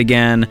to do it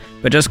again.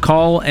 But just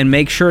call and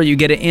make sure you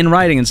get it in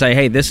writing and say,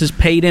 hey, this is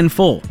paid in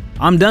full.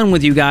 I'm done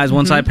with you guys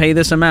once I pay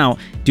this amount.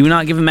 Do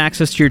not give them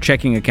access to your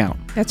checking account.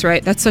 That's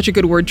right. That's such a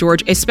good word,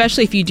 George,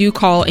 especially if you do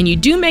call and you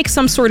do make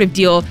some sort of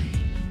deal.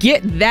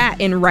 Get that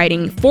in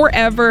writing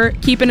forever.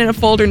 Keep it in a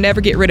folder.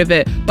 Never get rid of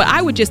it. But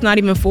I would just not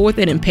even fool with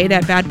it and pay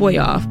that bad boy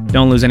off.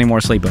 Don't lose any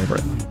more sleep over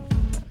it.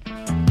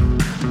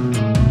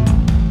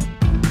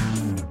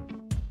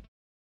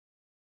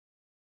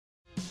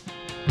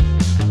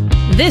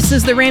 This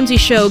is The Ramsey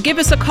Show. Give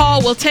us a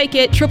call. We'll take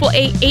it.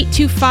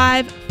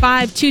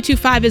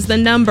 888-825-5225 is the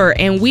number.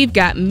 And we've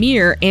got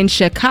Mir in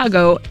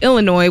Chicago,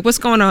 Illinois. What's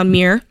going on,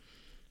 Mir?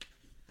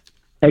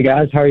 Hey,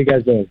 guys. How are you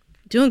guys doing?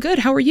 Doing good.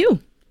 How are you?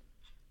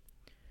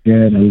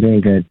 Good. I'm doing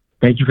good.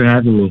 Thank you for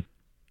having me.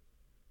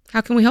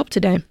 How can we help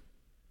today?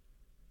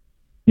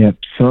 Yep.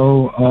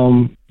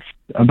 So,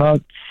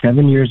 About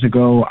 7 years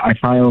ago, I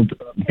filed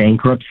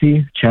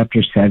bankruptcy,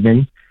 Chapter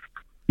 7,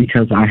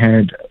 because I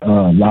had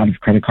a lot of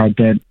credit card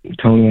debt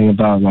totaling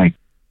about like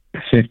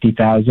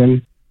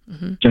 $50,000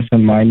 just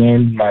in my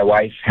name. My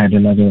wife had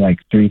another like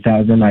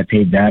 $3,000. I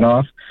paid that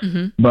off.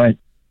 But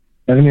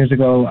 7 years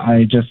ago,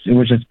 it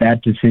was just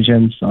bad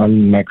decisions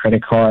on my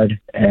credit card,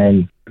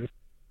 and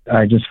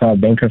I just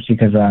filed bankruptcy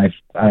because I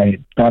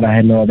thought I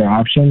had no other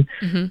option.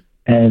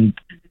 And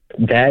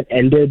that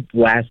ended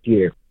last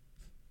year.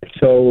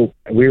 So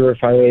we were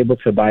finally able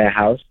to buy a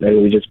house,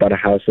 and we just bought a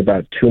house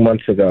about 2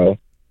 months ago.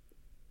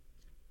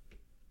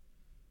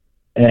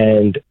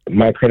 And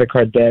my credit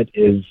card debt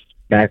is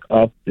back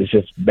up. It's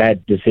just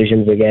bad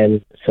decisions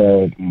again.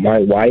 So my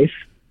wife,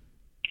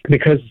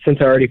 because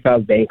since I already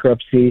filed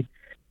bankruptcy,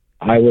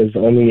 I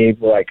wasn't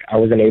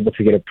able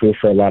to get approved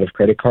for a lot of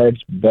credit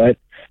cards, but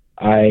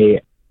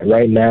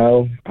right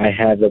now I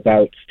have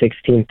about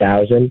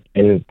 $16,000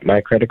 in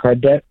my credit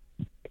card debt,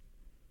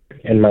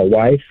 and my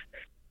wife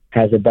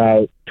has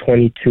about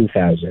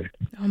 $22,000.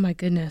 Oh my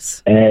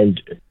goodness.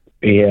 And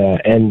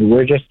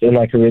we're just in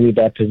like a really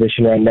bad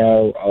position right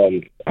now.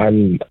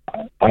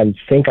 I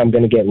think I'm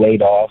going to get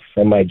laid off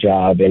from my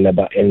job in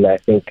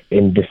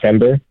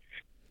December,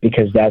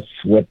 because that's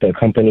what the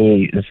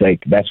company is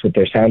like. That's what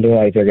they're sounding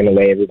like. They're going to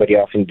lay everybody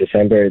off in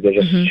December. They're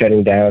just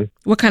shutting down.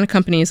 What kind of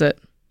company is it?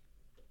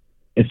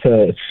 It's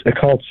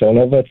called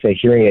Sonova. It's a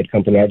hearing aid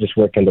company. I just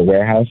work in the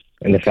warehouse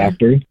in the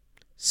factory.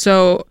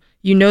 So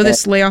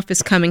this layoff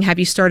is coming. Have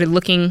you started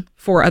looking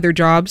for other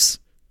jobs?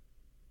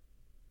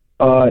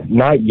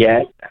 Not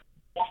yet,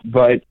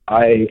 but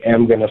I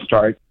am going to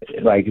start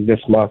like this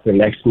month or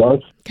next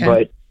month. Okay.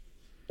 But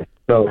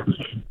so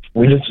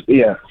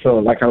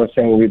like I was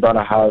saying, we bought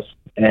a house,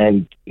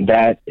 and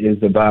that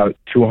is about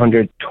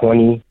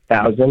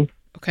 $220,000.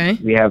 Okay.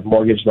 We have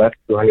mortgage left,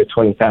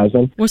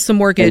 $220,000. What's the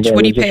mortgage?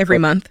 What do you pay every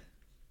month?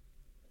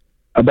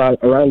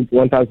 Around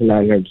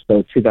 $1,900,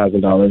 so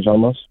 $2,000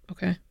 almost.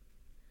 Okay.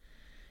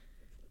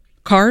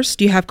 Cars?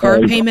 Do you have car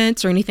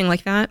payments or anything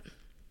like that?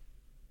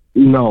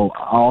 No,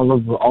 all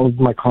of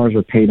my cars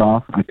are paid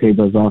off. I paid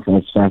those off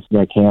as fast as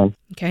I can.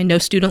 Okay, no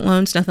student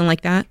loans, nothing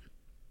like that?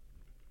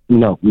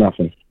 No,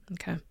 nothing.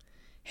 Okay.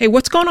 Hey,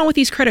 what's going on with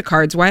these credit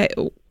cards?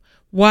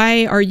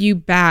 Why are you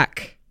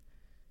back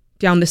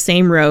down the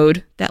same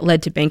road that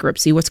led to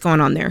bankruptcy? What's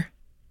going on there?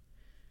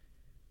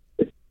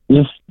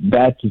 Just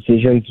bad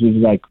decisions with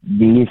like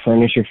new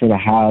furniture for the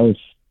house,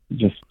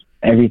 just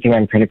everything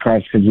on credit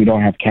cards because we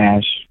don't have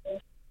cash.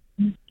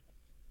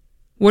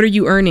 What are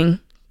you earning?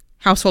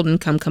 Household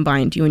income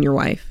combined, you and your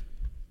wife?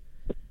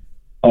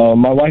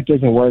 My wife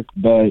doesn't work,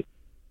 but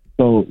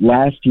so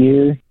last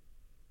year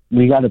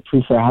we got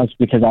approved for a house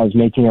because I was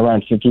making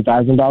around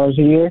 $50,000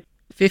 a year.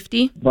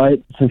 50?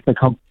 But since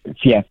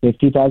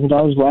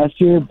 $50,000 last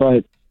year,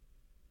 but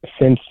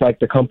since like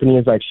the company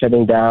is like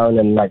shutting down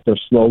and like they're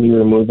slowly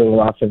removing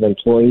lots of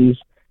employees,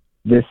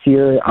 this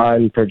year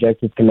I'm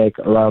projected to make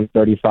around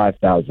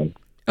 $35,000.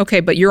 Okay,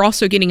 but you're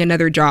also getting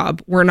another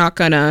job. We're not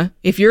gonna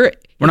We're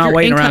not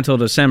waiting around until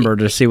December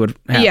to see what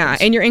happens. Yeah,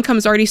 and your income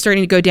is already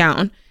starting to go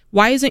down.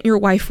 Why isn't your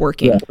wife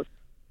working? Yeah.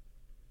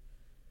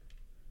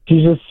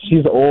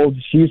 She's old.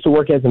 She used to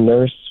work as a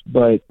nurse,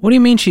 but... What do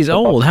you mean she's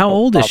old? How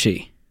old is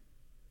she?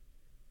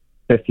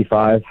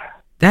 55.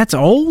 That's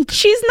old?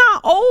 She's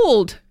not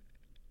old.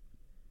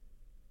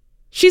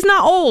 She's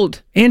not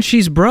old. And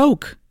she's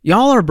broke.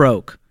 Y'all are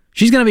broke.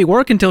 She's going to be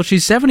working until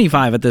she's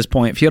 75 at this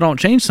point if you don't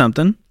change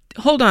something.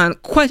 Hold on.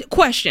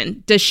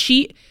 Question. Does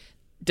she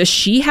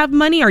have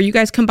money? Are you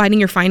guys combining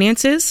your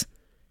finances?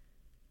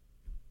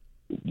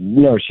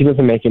 No, she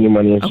doesn't make any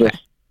money. It's just...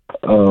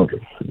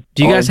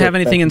 do you guys have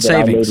anything in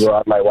savings? I made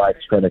on my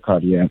wife's credit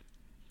card, yeah.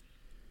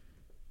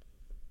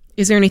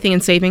 Is there anything in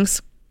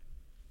savings?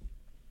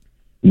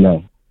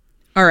 No.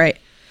 All right.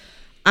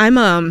 I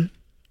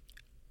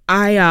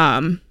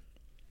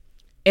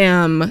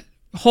am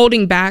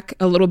holding back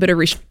a little bit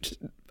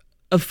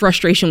of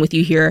frustration with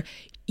you here.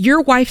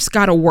 Your wife's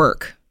got to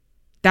work.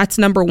 That's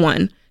number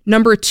one.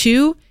 Number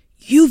two,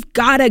 you've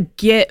got to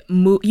get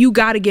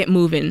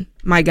moving,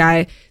 my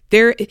guy.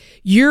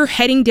 You're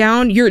heading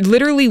down. You're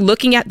literally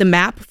looking at the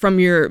map from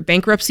your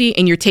bankruptcy,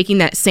 and you're taking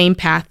that same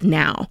path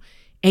now.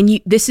 And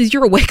this is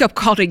your wake-up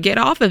call to get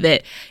off of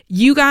it.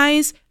 You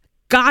guys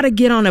got to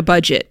get on a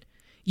budget.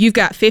 You've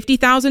got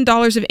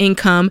 $50,000 of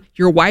income.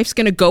 Your wife's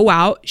going to go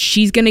out.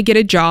 She's going to get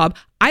a job.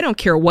 I don't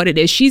care what it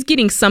is. She's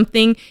getting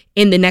something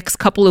in the next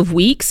couple of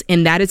weeks,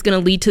 and that is going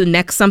to lead to the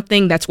next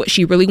something. That's what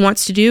she really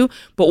wants to do.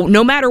 But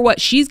no matter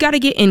what, she's got to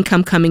get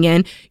income coming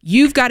in.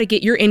 You've got to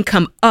get your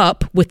income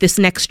up with this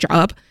next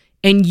job.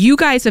 And you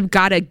guys have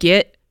got to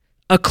get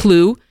a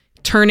clue,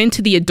 turn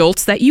into the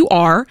adults that you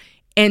are,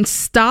 and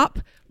stop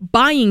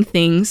buying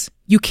things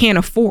you can't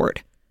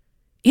afford.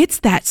 It's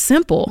that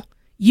simple.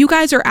 You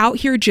guys are out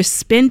here just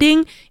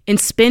spending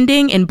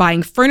and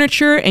buying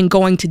furniture and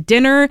going to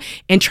dinner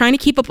and trying to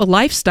keep up a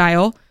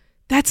lifestyle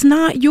that's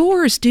not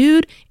yours,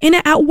 dude. And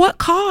at what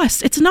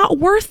cost? It's not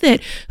worth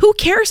it. Who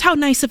cares how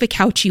nice of a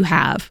couch you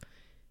have?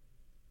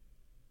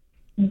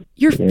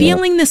 You're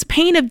feeling this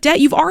pain of debt.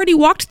 You've already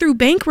walked through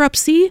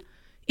bankruptcy.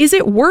 Is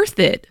it worth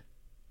it?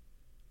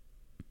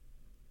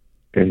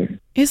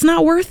 It's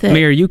not worth it.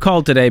 Mir, you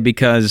called today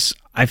because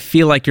I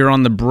feel like you're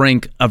on the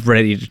brink of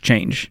ready to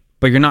change,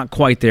 but you're not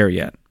quite there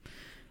yet.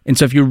 And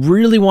so if you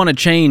really want to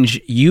change,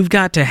 you've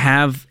got to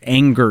have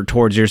anger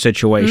towards your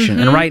situation.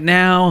 And right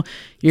now,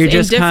 you're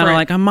just kind of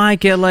like, I might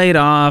get laid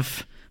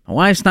off. My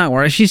wife's not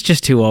worried. She's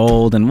just too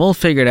old, and we'll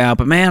figure it out.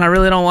 But man, I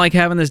really don't like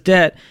having this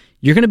debt.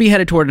 You're going to be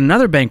headed toward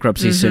another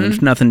bankruptcy soon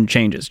if nothing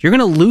changes. You're going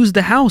to lose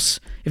the house.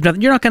 If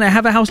nothing, you're not going to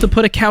have a house to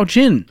put a couch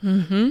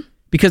in.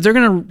 Because they're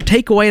going to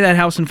take away that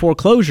house in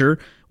foreclosure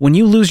when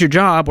you lose your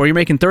job or you're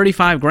making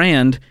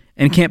 $35,000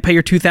 and can't pay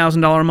your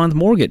 $2,000 a month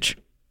mortgage.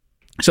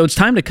 So it's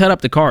time to cut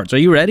up the cards. Are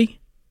you ready?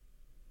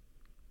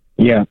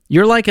 Yeah.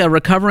 You're like a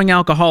recovering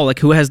alcoholic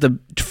who has the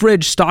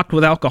fridge stocked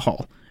with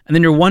alcohol, and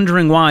then you're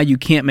wondering why you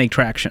can't make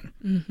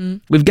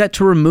traction. We've got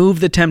to remove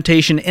the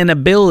temptation and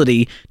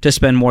ability to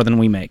spend more than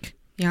we make.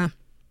 Yeah.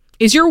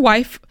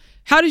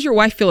 How does your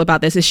wife feel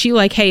about this? Is she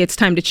like, hey, it's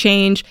time to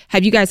change?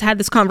 Have you guys had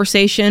this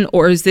conversation,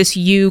 or is this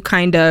you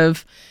kind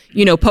of,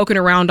 poking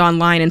around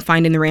online and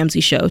finding the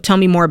Ramsey Show? Tell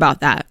me more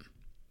about that.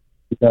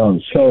 No,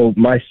 so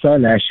my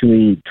son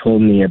actually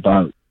told me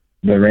about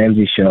the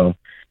Ramsey Show.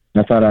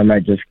 I thought I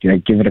might just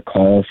give it a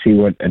call, see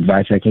what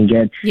advice I can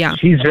get. Yeah.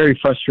 She's very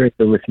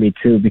frustrated with me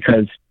too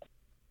because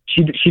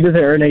she doesn't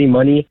earn any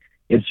money.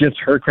 It's just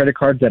her credit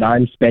cards that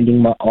I'm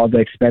spending all the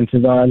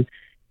expenses on.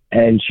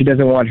 And she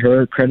doesn't want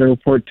her credit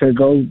report to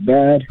go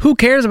bad. Who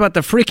cares about the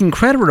freaking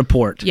credit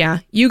report? Yeah,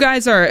 you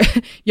guys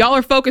y'all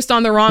are focused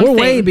on the wrong thing.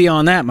 We're way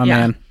beyond that, my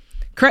man.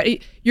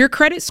 Your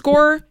credit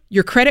score,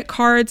 your credit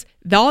cards,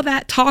 all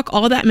that talk,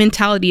 all that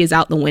mentality is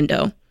out the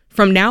window.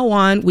 From now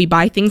on, we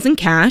buy things in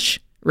cash,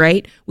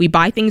 right? We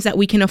buy things that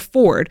we can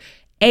afford.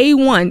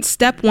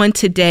 Step one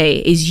today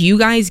is you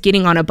guys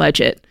getting on a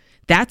budget.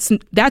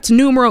 That's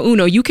numero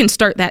uno. You can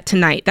start that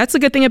tonight. That's the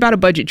good thing about a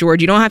budget,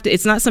 George. You don't have to,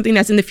 it's not something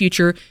that's in the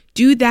future.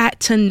 Do that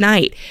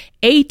tonight.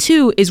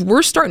 A2 is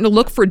we're starting to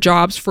look for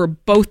jobs for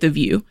both of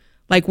you.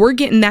 Like, we're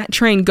getting that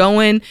train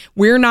going.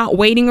 We're not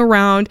waiting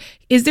around.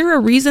 Is there a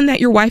reason that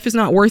your wife is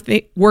not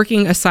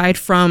working aside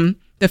from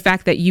the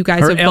fact that you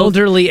guys have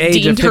elderly both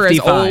age deemed of 55. her as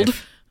old?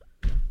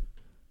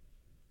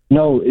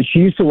 No, she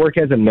used to work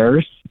as a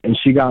nurse, and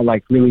she got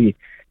really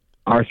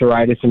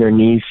arthritis in her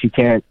knees. She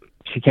can't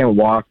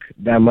walk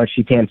that much.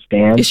 She can't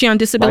stand. Is she on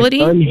disability?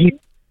 My son,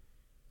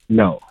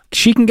 no.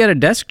 She can get a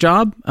desk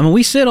job. I mean,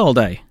 we sit all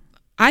day.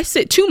 I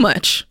sit too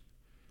much.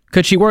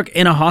 Could she work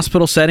in a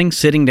hospital setting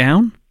sitting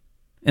down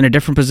in a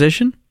different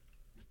position?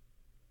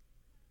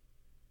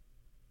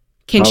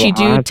 Can she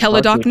do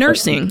teledoc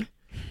nursing?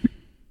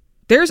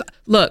 There's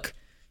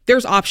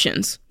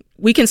options.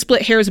 We can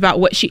split hairs about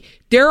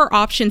there are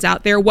options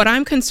out there. What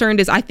I'm concerned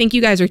is I think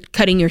you guys are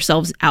cutting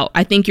yourselves out.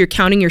 I think you're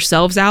counting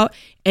yourselves out,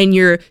 and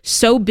you're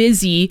so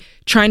busy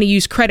trying to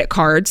use credit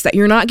cards that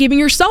you're not giving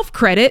yourself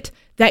credit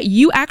that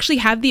you actually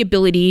have the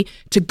ability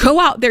to go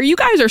out there. You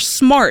guys are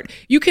smart.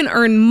 You can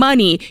earn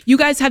money. You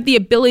guys have the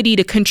ability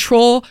to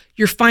control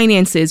your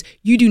finances.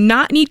 You do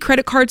not need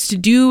credit cards to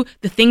do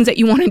the things that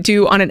you want to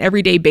do on an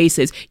everyday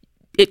basis.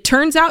 It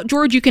turns out,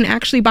 George, you can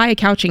actually buy a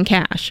couch in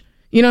cash.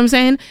 You know what I'm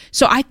saying?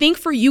 So I think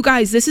for you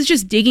guys, this is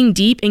just digging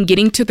deep and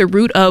getting to the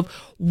root of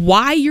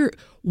why.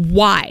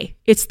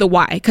 It's the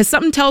why. Because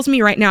something tells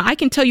me right now, I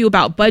can tell you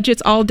about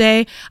budgets all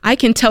day. I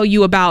can tell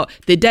you about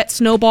the debt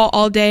snowball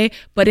all day.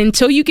 But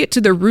until you get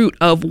to the root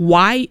of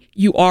why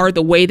you are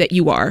the way that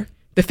you are,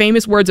 the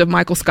famous words of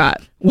Michael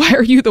Scott, why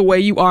are you the way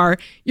you are?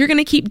 You're going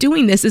to keep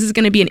doing this. This is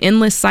going to be an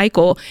endless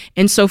cycle.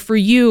 And so for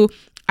you,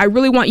 I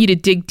really want you to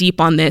dig deep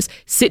on this.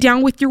 Sit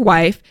down with your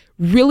wife,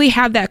 really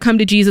have that come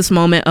to Jesus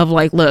moment of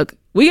look,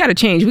 we got to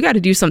change. We got to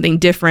do something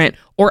different,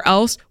 or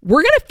else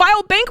we're going to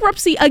file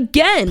bankruptcy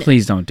again.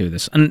 Please don't do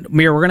this. And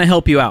Mir, we're going to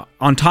help you out.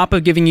 On top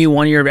of giving you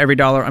 1 year of Every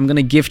Dollar, I'm going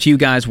to gift you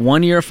guys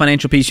 1 year of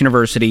Financial Peace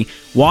University.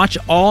 Watch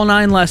all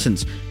 9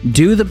 lessons.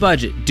 Do the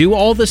budget. Do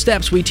all the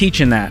steps we teach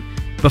in that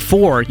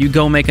before you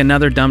go make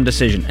another dumb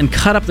decision. And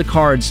cut up the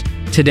cards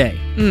today.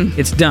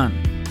 It's done.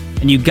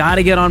 And you got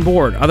to get on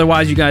board.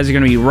 Otherwise, you guys are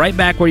going to be right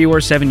back where you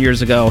were 7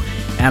 years ago.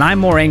 And I'm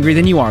more angry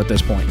than you are at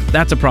this point.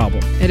 That's a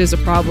problem. It is a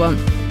problem.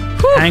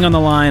 Hang on the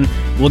line.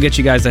 We'll get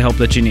you guys the help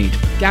that you need.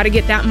 Got to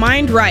get that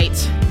mind right.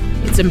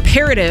 It's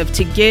imperative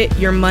to get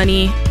your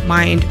money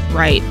mind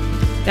right.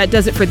 That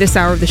does it for this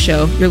hour of the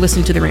show. You're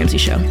listening to The Ramsey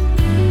Show.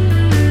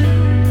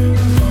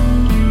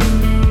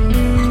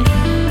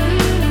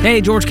 Hey,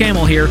 George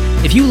Kamel here.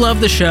 If you love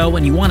the show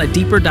and you want a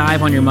deeper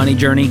dive on your money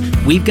journey,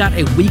 we've got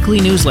a weekly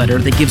newsletter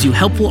that gives you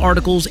helpful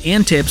articles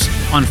and tips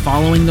on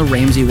following the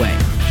Ramsey way.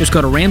 Just go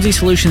to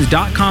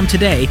RamseySolutions.com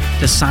today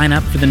to sign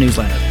up for the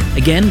newsletter.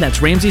 Again, that's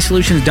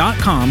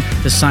RamseySolutions.com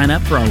to sign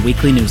up for our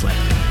weekly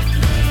newsletter.